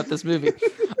thing about this movie.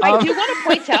 I do want to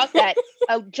point out that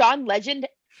John Legend,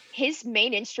 his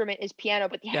main instrument is piano,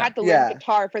 but he had to learn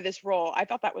guitar for this role. I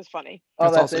thought that was funny.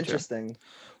 Oh, that's interesting.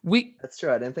 True. That's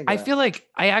true. I didn't think. I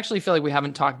actually feel like we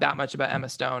haven't talked that much about Emma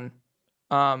Stone.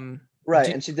 Right,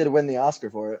 and she did win the Oscar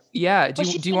for it. Yeah. Do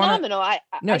you want phenomenal. I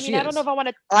don't know if I want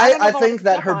to. I think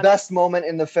that her best moment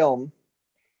in the film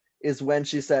is when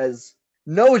she says,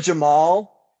 "No,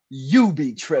 Jamal, you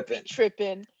be tripping."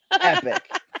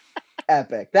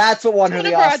 Epic. That's what won her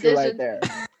the Oscar right there.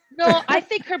 No, I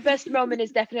think her best moment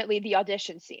is definitely the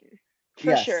audition scene.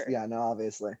 For sure. Yeah, no,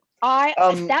 obviously. I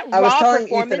was telling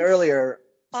Ethan earlier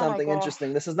something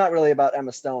interesting. This is not really about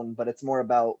Emma Stone, but it's more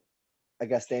about, I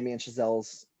guess, Damien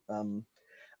Chazelle's.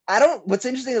 What's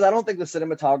interesting is I don't think the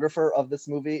cinematographer of this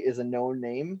movie is a known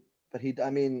name, but he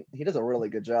does a really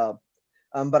good job.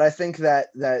 But I think that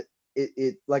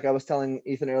it like I was telling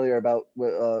Ethan earlier about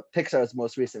Pixar's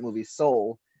most recent movie,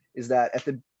 Soul, is that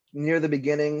near the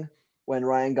beginning when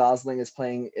Ryan Gosling is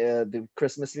playing the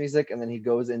Christmas music and then he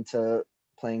goes into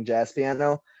playing jazz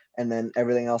piano and then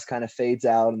everything else kind of fades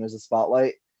out and there's a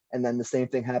spotlight and then the same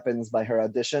thing happens by her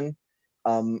audition.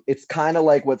 It's kind of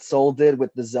like what Soul did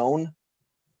with The Zone.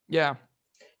 Yeah.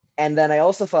 And then I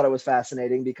also thought it was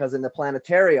fascinating because in the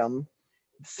planetarium,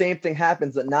 same thing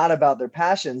happens, but not about their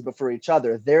passions, but for each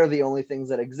other. They're the only things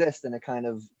that exist in a kind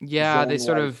of they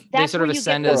sort of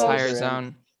ascend as higher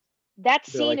zone. That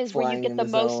scene is where you get the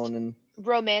most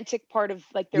romantic part of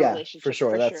like their relationship. For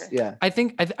sure. I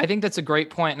think that's a great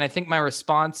point, and I think my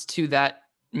response to that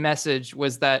message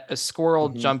was that a squirrel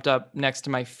jumped up next to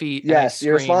my feet. Yes,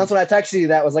 your response when I texted you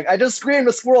that was like, I just screamed,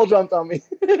 a squirrel jumped on me.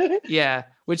 Yeah,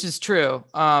 which is true.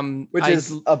 Which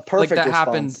is a perfect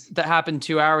response. That happened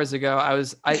 2 hours ago.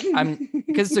 I'm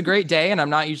because it's a great day and I'm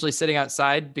not usually sitting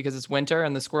outside because it's winter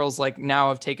and the squirrels like now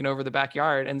have taken over the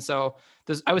backyard. And so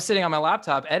I was sitting on my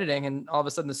laptop editing and all of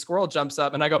a sudden the squirrel jumps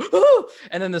up and I go, oh,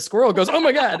 and then the squirrel goes, oh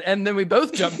my God. And then we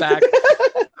both jump back.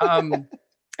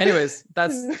 Anyways,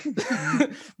 that's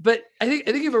but I think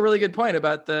you have a really good point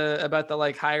about the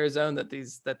like higher zone that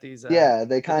these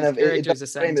they kind of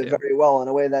frame it very well in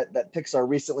a way that Pixar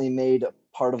recently made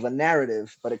part of a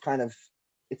narrative, but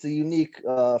it's a unique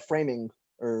framing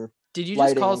or. Did you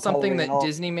just call something that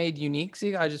Disney made unique?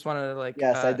 See, I just wanted to like.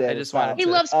 Yes, I did. He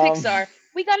loves Pixar.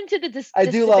 We got into this I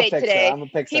do love debate Pixar. today. I'm a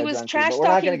Pixar he was junkie, trash but we're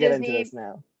not talking going to get Disney, into this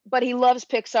now. But he loves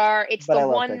Pixar. It's the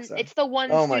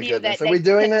one Oh my studio goodness. that. Are we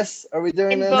doing this? Are we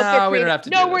doing this? No, we don't have to.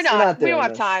 No, we're this. not. We don't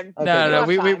have time. Okay, no,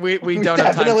 we don't have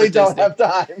time. Definitely don't have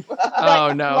time.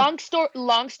 Oh no.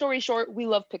 Long story short, we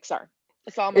love Pixar.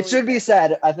 That's all. It should be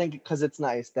said, I think, because it's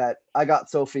nice that I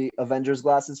got Sophie Avengers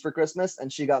glasses for Christmas,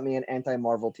 and she got me an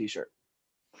anti-Marvel T-shirt.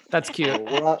 That's cute.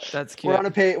 That's cute. We're on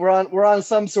a page. We're on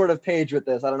some sort of page with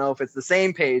this. I don't know if it's the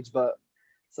same page, but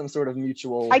some sort of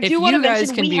mutual. If you guys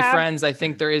can be friends, I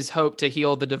think there is hope to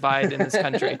heal the divide in this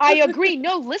country. I agree.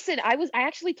 No, listen, I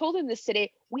actually told him this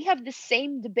today. We have the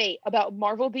same debate about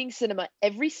Marvel being cinema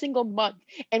every single month,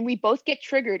 and we both get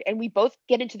triggered, and we both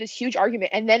get into this huge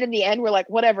argument, and then in the end, we're like,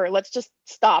 whatever, let's just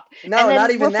stop. No, not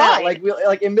even that. Fine.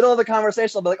 Like in middle of the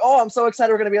conversation, I'll be like, oh, I'm so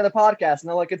excited we're gonna be on the podcast, and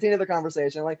they'll like continue the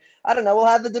conversation. Like, I don't know, we'll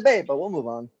have the debate, but we'll move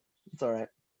on. It's all right.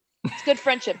 It's good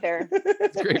friendship there.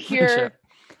 It's great Pure. Friendship.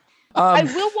 I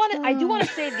do want to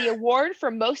say the award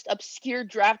for most obscure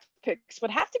draft picks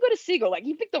would have to go to Siegel. Like,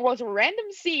 you picked the most random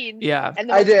scene. Yeah, and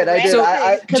I did.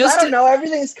 Because I don't know,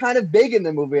 everything's kind of big in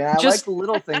the movie, and I like the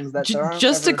little things that there aren't.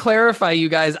 Just to clarify, you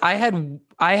guys, I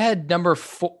had number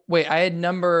 4. Wait, I had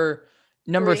number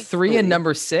 3 and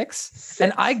number 6,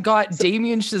 and I got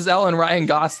Damien Chazelle and Ryan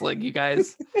Gosling. You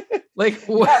guys, like,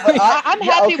 I'm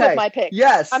happy with my pick.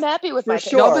 Yes, I'm happy with my pick.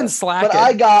 Sure. Y'all been slacking.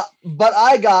 But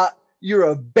I got you're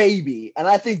a baby, and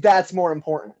I think that's more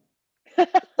important.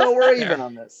 So we're even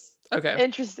on this. Okay.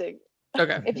 Interesting.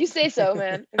 Okay. If you say so,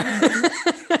 man.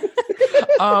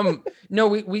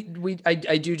 No, I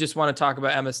do just want to talk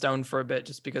about Emma Stone for a bit,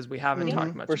 just because we haven't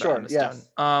talked much for about sure, Emma yes.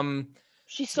 Stone.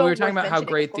 She's So so we were talking worth about how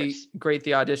mentioning, great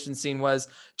the audition scene was.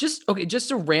 Just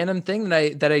a random thing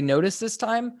that I noticed this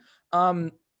time.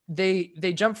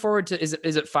 They jump forward to is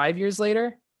it 5 years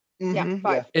later? Yeah,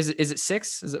 5. Is it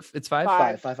 6? It's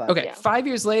 5? 5. Okay, Yeah. 5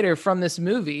 years later from this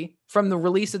movie, from the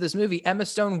release of this movie, Emma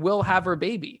Stone will have her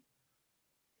baby.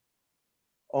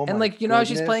 Oh my And like, you know how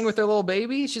she's playing with her little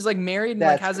baby? She's like married and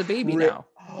like has a baby now.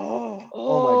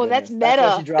 Oh, my that's goodness. That's why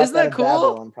meta. she dropped Isn't that at cool?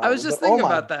 Babylon, I was probably. just But, thinking oh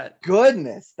my about that.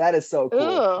 Goodness, that is so cool.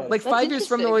 Ugh. That is Like That's 5 years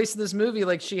from the interesting. release of this movie,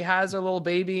 like she has her little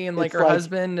baby and like It's her like-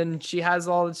 husband, and she has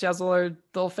all her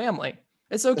little family.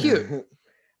 It's so cute,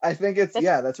 I think it's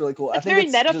that's really cool. That's I think very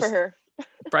it's meta just, for her.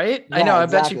 right? I Yeah, know. I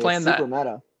bet exactly. she planned It's that. super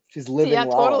meta. She's living Yeah,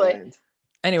 La La totally. Land.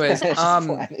 Anyways, She's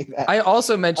planning that. I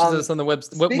also mentioned this on the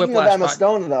Speaking Whiplash of Emma podcast.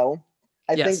 Stone, though,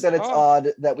 I Yes. think that it's odd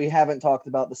that we haven't talked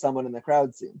about the someone in the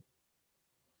crowd scene.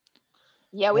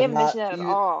 Yeah, we Have haven't mentioned that not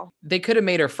at all. They could have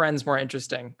made her friends more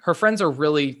interesting. Her friends are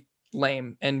really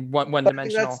lame and one But I think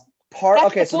dimensional. that's That's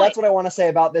okay, the so that's point. what I want to say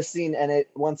about this scene, and it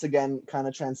once again kind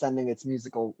of transcending its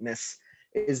musicalness,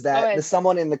 is that ahead. the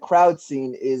someone in the crowd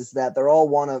scene is that they're all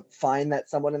want to find that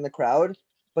someone in the crowd,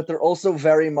 but they're also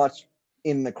very much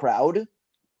in the crowd.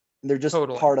 They're just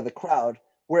Totally. part of the crowd.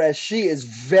 Whereas she is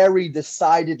very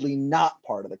decidedly not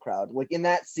part of the crowd. Like in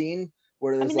that scene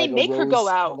where there's they like make a her go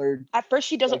out. rose-colored- At first,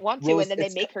 she doesn't like, want to, rose- and then they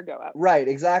it's- make her go out. Right,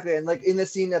 exactly. And like in the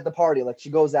scene at the party, like she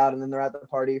goes out and then they're at the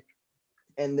party,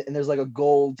 and there's like a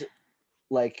gold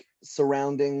like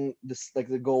surrounding this, like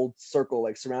the gold circle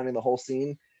like surrounding the whole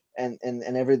scene, and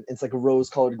it's like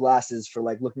rose-colored glasses for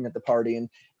like looking at the party, and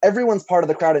everyone's part of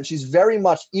the crowd, and she's very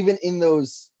much even in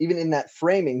that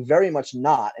framing very much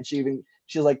not, and she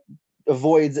like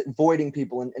avoiding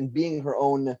people and being her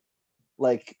own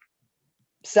like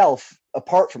self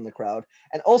apart from the crowd.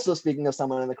 And also, speaking of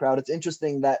someone in the crowd, it's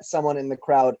interesting that someone in the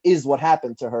crowd is what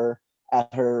happened to her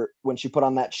when she put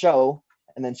on that show,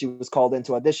 and then she was called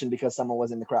into audition because someone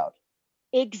was in the crowd.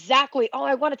 Exactly. Oh,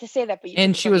 I wanted to say that, but you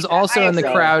And didn't she let me was say that. also I in the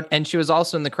agree. crowd, and she was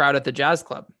also in the crowd at the jazz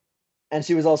club. And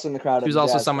she was also in the crowd. She was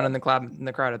also someone in the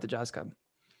crowd at the jazz club.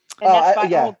 And that's fine.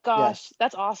 yeah, Oh gosh,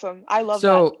 that's awesome. I love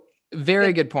So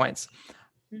very good points.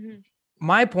 that. Mhm.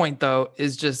 My point though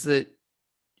is just that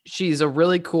she's a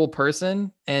really cool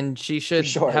person, and she should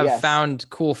sure, have yes. found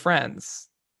cool friends,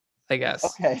 I guess.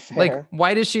 Okay, fair. Like,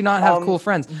 why does she not have cool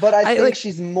friends? But I think like-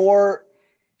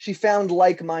 she found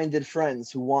like-minded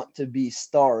friends who want to be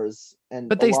stars, and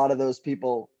But a they- lot of those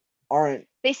people aren't.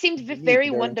 They seemed unique. very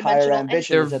Their one-dimensional. entire And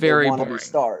ambition They're is that very they want to boring. be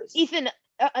stars. Ethan,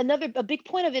 a big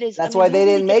point of it is That's I mean, why we they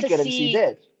only didn't get make to it, and she see-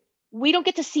 did. We don't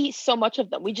get to see so much of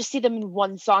them. We just see them in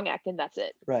one song act, and that's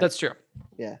it. Right. That's true.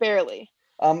 Barely.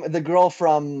 The girl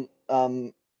from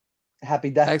Happy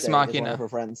Death Ex Day is one Machina. of her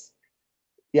friends.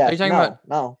 Yeah. Are you talking about-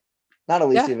 No, not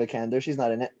Alicia Vikander. She's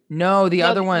not in it. No, the No,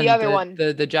 other the one, other one.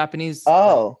 the Japanese.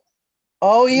 Oh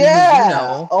You yeah.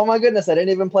 know. Oh my goodness, I didn't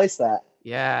even place that.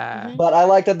 Yeah. Mhm. But I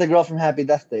like that the girl from Happy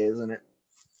Death Day is in it.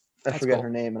 I That's forget cool. her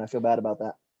name, and I feel bad about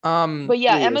that. But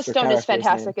yeah, Julie Emma is her Stone is character's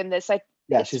fantastic name. in this.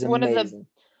 Yeah, It's she's one of amazing.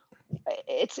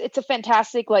 it's a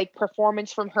fantastic like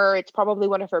performance from her. It's probably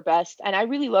one of her best, and I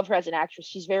really love her as an actress.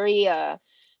 She's very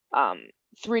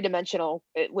three-dimensional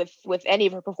with any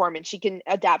of her performance. She can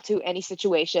adapt to any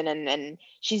situation, and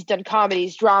she's done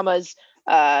comedies, dramas.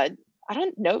 I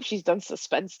don't know if she's done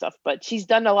suspense stuff, but she's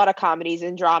done a lot of comedies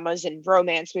and dramas and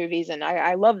romance movies, and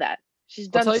I love that. She's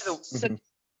I'll done tell you Mhm.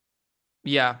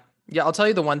 Yeah. I'll tell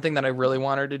you the one thing that I really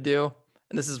want her to do,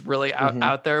 and this is really Mhm.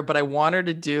 out there, but I want her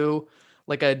to do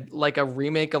like a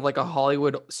remake of like a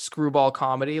Hollywood screwball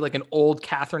comedy, like an old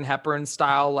Katharine Hepburn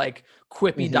style, like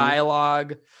quippy Mhm.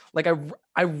 dialogue. Like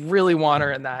I really want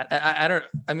her in that.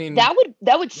 I mean, that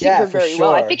would suit Yeah, her for very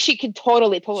well. I sure. think she could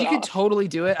totally pull she it could off. totally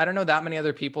do it. I don't know that many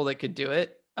other people that could do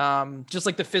it. Just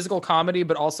like the physical comedy,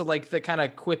 but also like the kind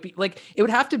of quippy, like it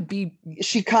would have to be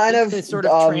She kind of the sort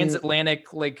of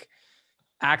transatlantic like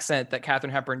accent that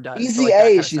Katharine Hepburn does. for, Easy like, that A.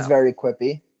 kind of She's style. very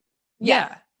quippy.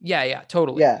 Yeah,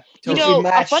 totally. Yeah. You Totally. know, she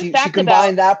matched, a fun she fact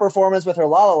combined that performance with her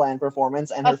La La Land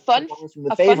performance and A her fun- performance from The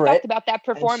A fun fact Favorite. about that and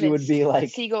performance, she would be like,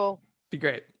 Siegel. Be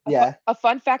great. yeah. A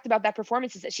fun fact about that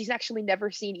performance is that she's actually never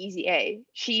seen Easy A.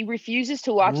 She refuses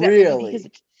to watch that Really? movie because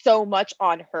it's so much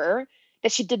on her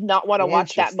that she did not want to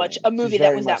watch that much Interesting. a movie She's that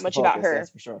very was that the much about focus, her. that's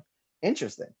for sure.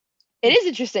 Interesting. It is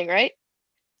interesting, right?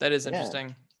 That is Yeah.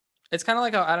 interesting. It's kind of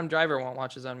like how Adam Driver won't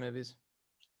watch his own movies.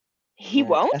 He Right.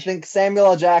 won't? I think Samuel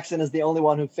L. Jackson is the only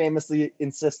one who famously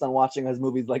insists on watching his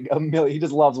movies like a million. He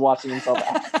just loves watching himself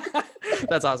act.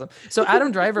 That's awesome. So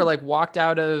Adam Driver like walked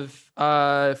out of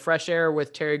Fresh Air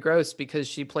with Terry Gross because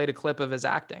she played a clip of his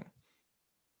acting.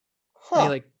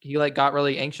 And Huh. he got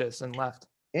really anxious and left.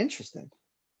 Interesting.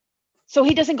 So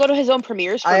he doesn't go to his own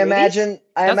premieres for I movies? imagine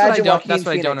That's what I Joaquin don't- that's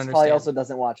what I Phoenix don't probably understand. also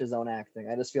doesn't watch his own acting.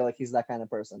 I just feel like he's that kind of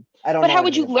person. I don't But know. how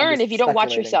would you anything. I'm learn just if you don't watch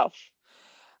speculating. yourself?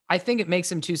 I think it makes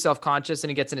him too self-conscious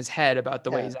and he gets in his head about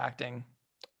the way Yeah. he's acting.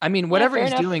 I mean, whatever fair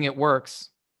he's enough. doing, it works.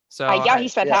 So Yeah,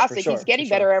 he's for fantastic. sure, He's getting for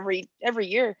sure. better every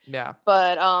year. yeah.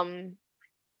 But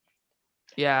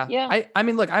Yeah. Yeah. I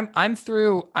mean, look, I'm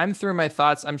through my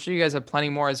thoughts. I'm sure you guys have plenty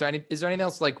more. Is there anything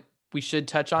else like we should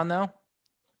touch on though?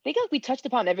 I think like we touched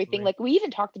upon everything. Right. Like we even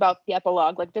talked about the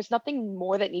epilogue. Like there's nothing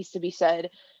more that needs to be said.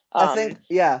 I think,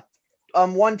 yeah.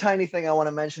 One tiny thing I want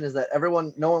to mention is that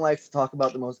no one likes to talk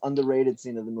about the most underrated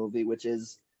scene of the movie, which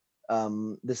is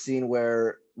the scene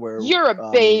where You're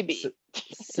a baby.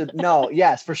 No,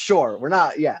 yes, for sure. We're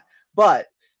not, yeah. But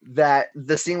that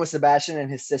the scene with Sebastian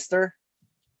and his sister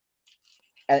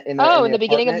in in the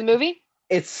beginning of the apartment, movie.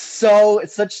 it's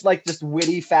such like just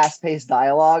witty, fast-paced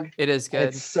dialogue. It is And good.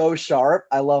 it's so sharp.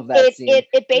 I love that scene. It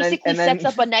basically and then-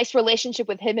 sets up a nice relationship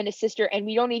with him and his sister, and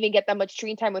we don't even get that much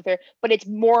screen time with her, but it's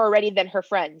more already than her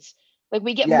friends. Like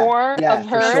we get Yeah, more yeah, of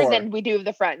for her sure. than we do of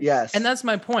the friends. Yes. And that's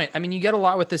my point. I mean, you get a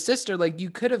lot with the sister. Like you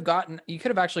could have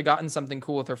actually gotten something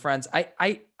cool with her friends.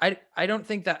 I don't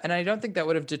think that, and I don't think that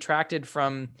would have detracted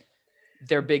from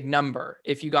their big number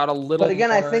if you got a little. But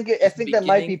again, I more think at the that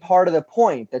might be beginning. part of the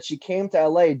point, that she came to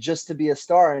LA just to be a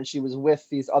star, and she was with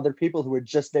these other people who were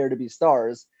just there to be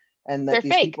stars, and that They're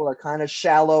these fake. people are kind of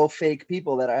shallow, fake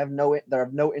people that have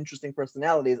no interesting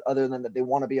personalities other than that they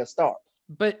want to be a star.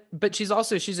 But she's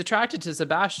attracted to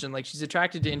Sebastian. Like she's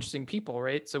attracted to interesting people,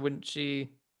 right? So wouldn't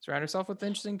she surround herself with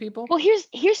interesting people? Well,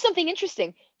 here's something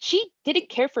interesting. She didn't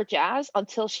care for jazz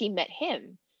until she met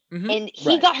him, Mhm. and he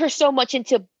Right. got her so much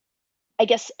into, I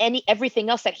guess, everything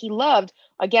else that he loved.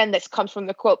 Again, this comes from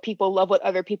the quote, "People love what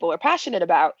other people are passionate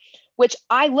about," which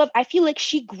I love. I feel like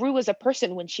she grew as a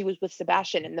person when she was with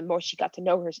Sebastian, and the more she got to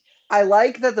know her. I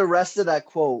like that the rest of that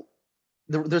quote,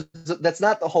 that's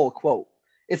not the whole quote.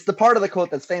 It's the part of the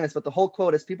quote that's famous, but the whole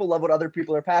quote is, "People love what other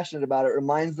people are passionate about. It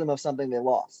reminds them of something they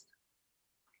lost."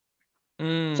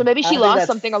 Mm. So maybe I she think lost that's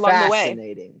something along the way.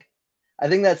 fascinating. I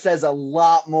think that says a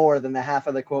lot more than the half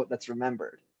of the quote that's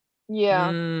remembered. Yeah.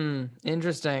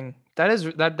 Interesting. That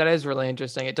is really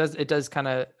interesting. It does kind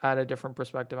of add a different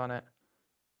perspective on it.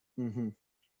 Mm-hmm.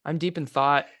 I'm deep in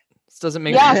thought. This doesn't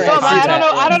make Yeah, for great so am I. I content. don't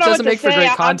know- I don't know This what doesn't to make for say. great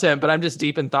I'm- content, but I'm just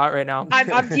deep in thought right now.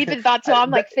 I'm deep in thought, so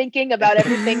I'm like thinking about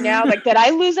everything now. Like, did I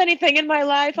lose anything in my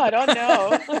life? I don't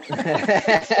know.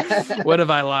 What have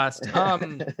I lost?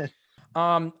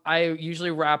 I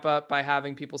usually wrap up by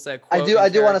having people say a quote. I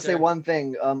do in want to say character. one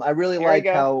thing. I really There we like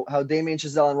go. how Damien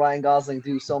Chazelle and Ryan Gosling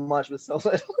do so much with so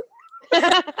little.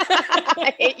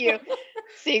 I hate you,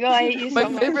 Siegel. I hate you so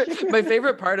much. My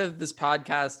favorite part of this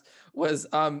podcast was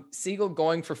Siegel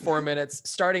going for 4 minutes,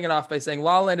 starting it off by saying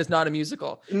La La Land is not a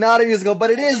musical. Not a musical, but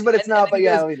it is, but it's not. But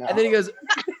yeah, we know. And then he goes,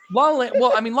 La La Land.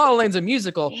 Well, I mean, La La Land's a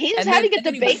musical. He's and having a and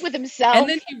he debate goes- with himself. And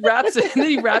then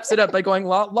he wraps it up by going,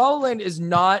 La La Land is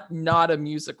not a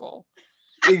musical.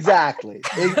 Exactly.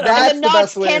 And That's the the best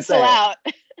knots way to cancel say it. out.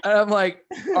 And I'm like,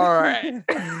 all right.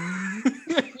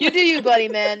 You do you, buddy,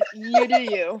 man. You do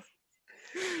you.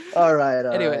 All right.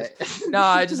 Anyways, no,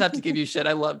 I just have to give you shit.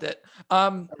 I loved it.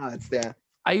 Yeah.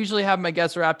 I usually have my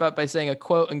guests wrap up by saying a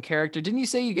quote and character. Didn't you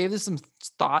say you gave this some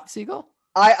thought, Siegel?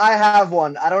 I have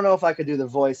one. I don't know if I could do the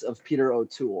voice of Peter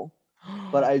O'Toole,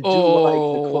 but I do like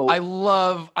the quote I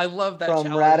love that from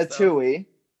challenge, though. Ratatouille.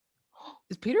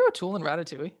 Is Peter O'Toole in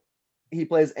Ratatouille? He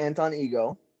plays Anton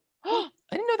Ego. I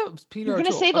didn't know that was Peter You're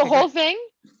O'Toole. gonna say the Okay, whole great. thing?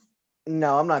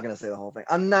 No, I'm not gonna say the whole thing.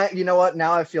 I'm not. You know what?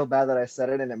 Now I feel bad that I said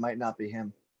it, and it might not be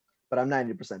him, but I'm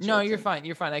 90% sure. No, it's you're him. fine.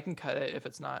 You're fine. I can cut it if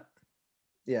it's not.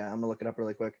 Yeah, I'm gonna look it up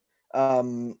really quick.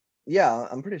 Yeah,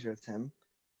 I'm pretty sure it's him.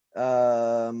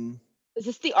 Is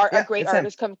this the art? Yeah, A great it's him.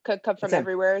 artist come from It's him.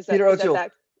 everywhere. Is that, Peter is that O'Toole.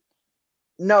 that?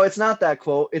 No, it's not that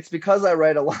quote. It's because I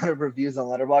write a lot of reviews on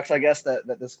Letterboxd. I guess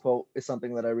that this quote is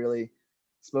something that I really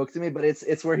spoke to me. But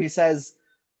it's where he says,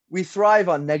 "We thrive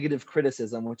on negative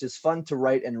criticism, which is fun to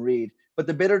write and read. But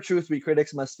the bitter truth we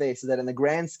critics must face is that in the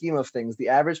grand scheme of things, the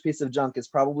average piece of junk is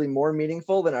probably more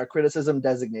meaningful than our criticism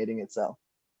designating itself."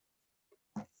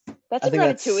 That's I in think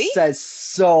that Ratatouille. says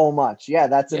so much. Yeah,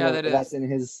 that's in Yeah, the- that that's is. in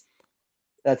his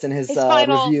His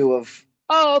final- review of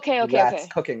Oh, okay. Rat's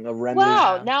cooking of Remy.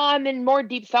 Wow, Yeah. now I'm in more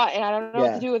deep thought, and I don't know what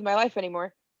Yeah. to do with my life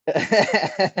anymore.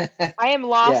 I I am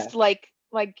lost, like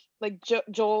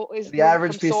Joel is The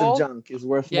average from piece Soul. of junk is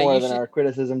worth Yeah, more you than should- our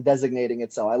criticism designating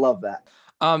it so. I love that.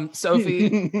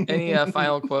 Sophie, any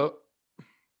final quote?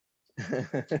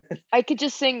 I could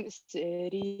just sing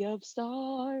 "City of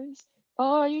Stars,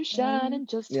 are you shining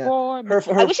just Yeah. for me?" Her-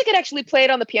 I wish I could actually play it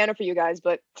on the piano for you guys,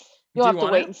 but you'll Do have you to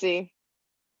want wait it? and see.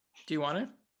 Do you want it?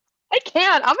 I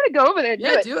can't. I'm gonna go over there and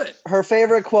Yeah, do it. do it. Her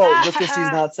favorite quote, just because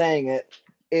she's not saying it,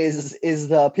 is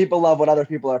the people love what other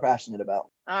people are passionate about.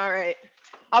 All right,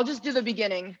 I'll just do the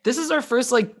beginning. This is our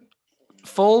first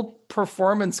full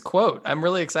performance quote. I'm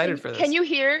really excited for this. Can you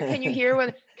hear? Can you hear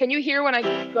when? Can you hear when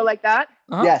I go like that?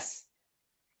 Uh-huh. Yes.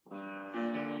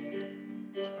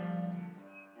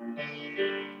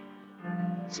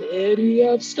 City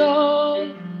of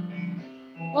stars,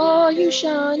 are you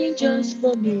shining just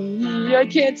for me? I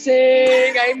can't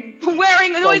sing. I'm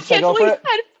wearing noise Should I go for canceling it?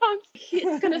 headphones.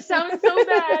 It's gonna sound so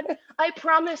bad. I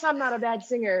promise I'm not a bad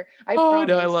singer. I Oh, promise.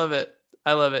 no, I love it.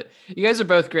 I love it. You guys are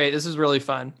both great. This is really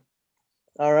fun.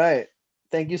 All right.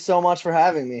 Thank you so much for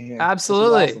having me here. This was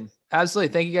Absolutely. awesome.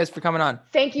 Absolutely. Thank you guys for coming on.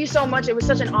 Thank you so much. It was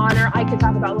such an honor. I could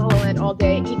talk about La La Land all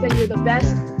day. Ethan, you're the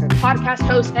best podcast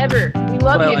host ever. We That's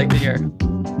love what I you. like to hear.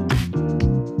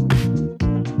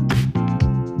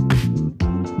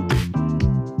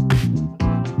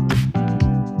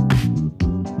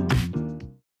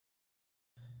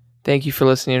 Thank you for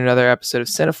listening to another episode of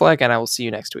Cineflex, and I will see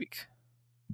you next week.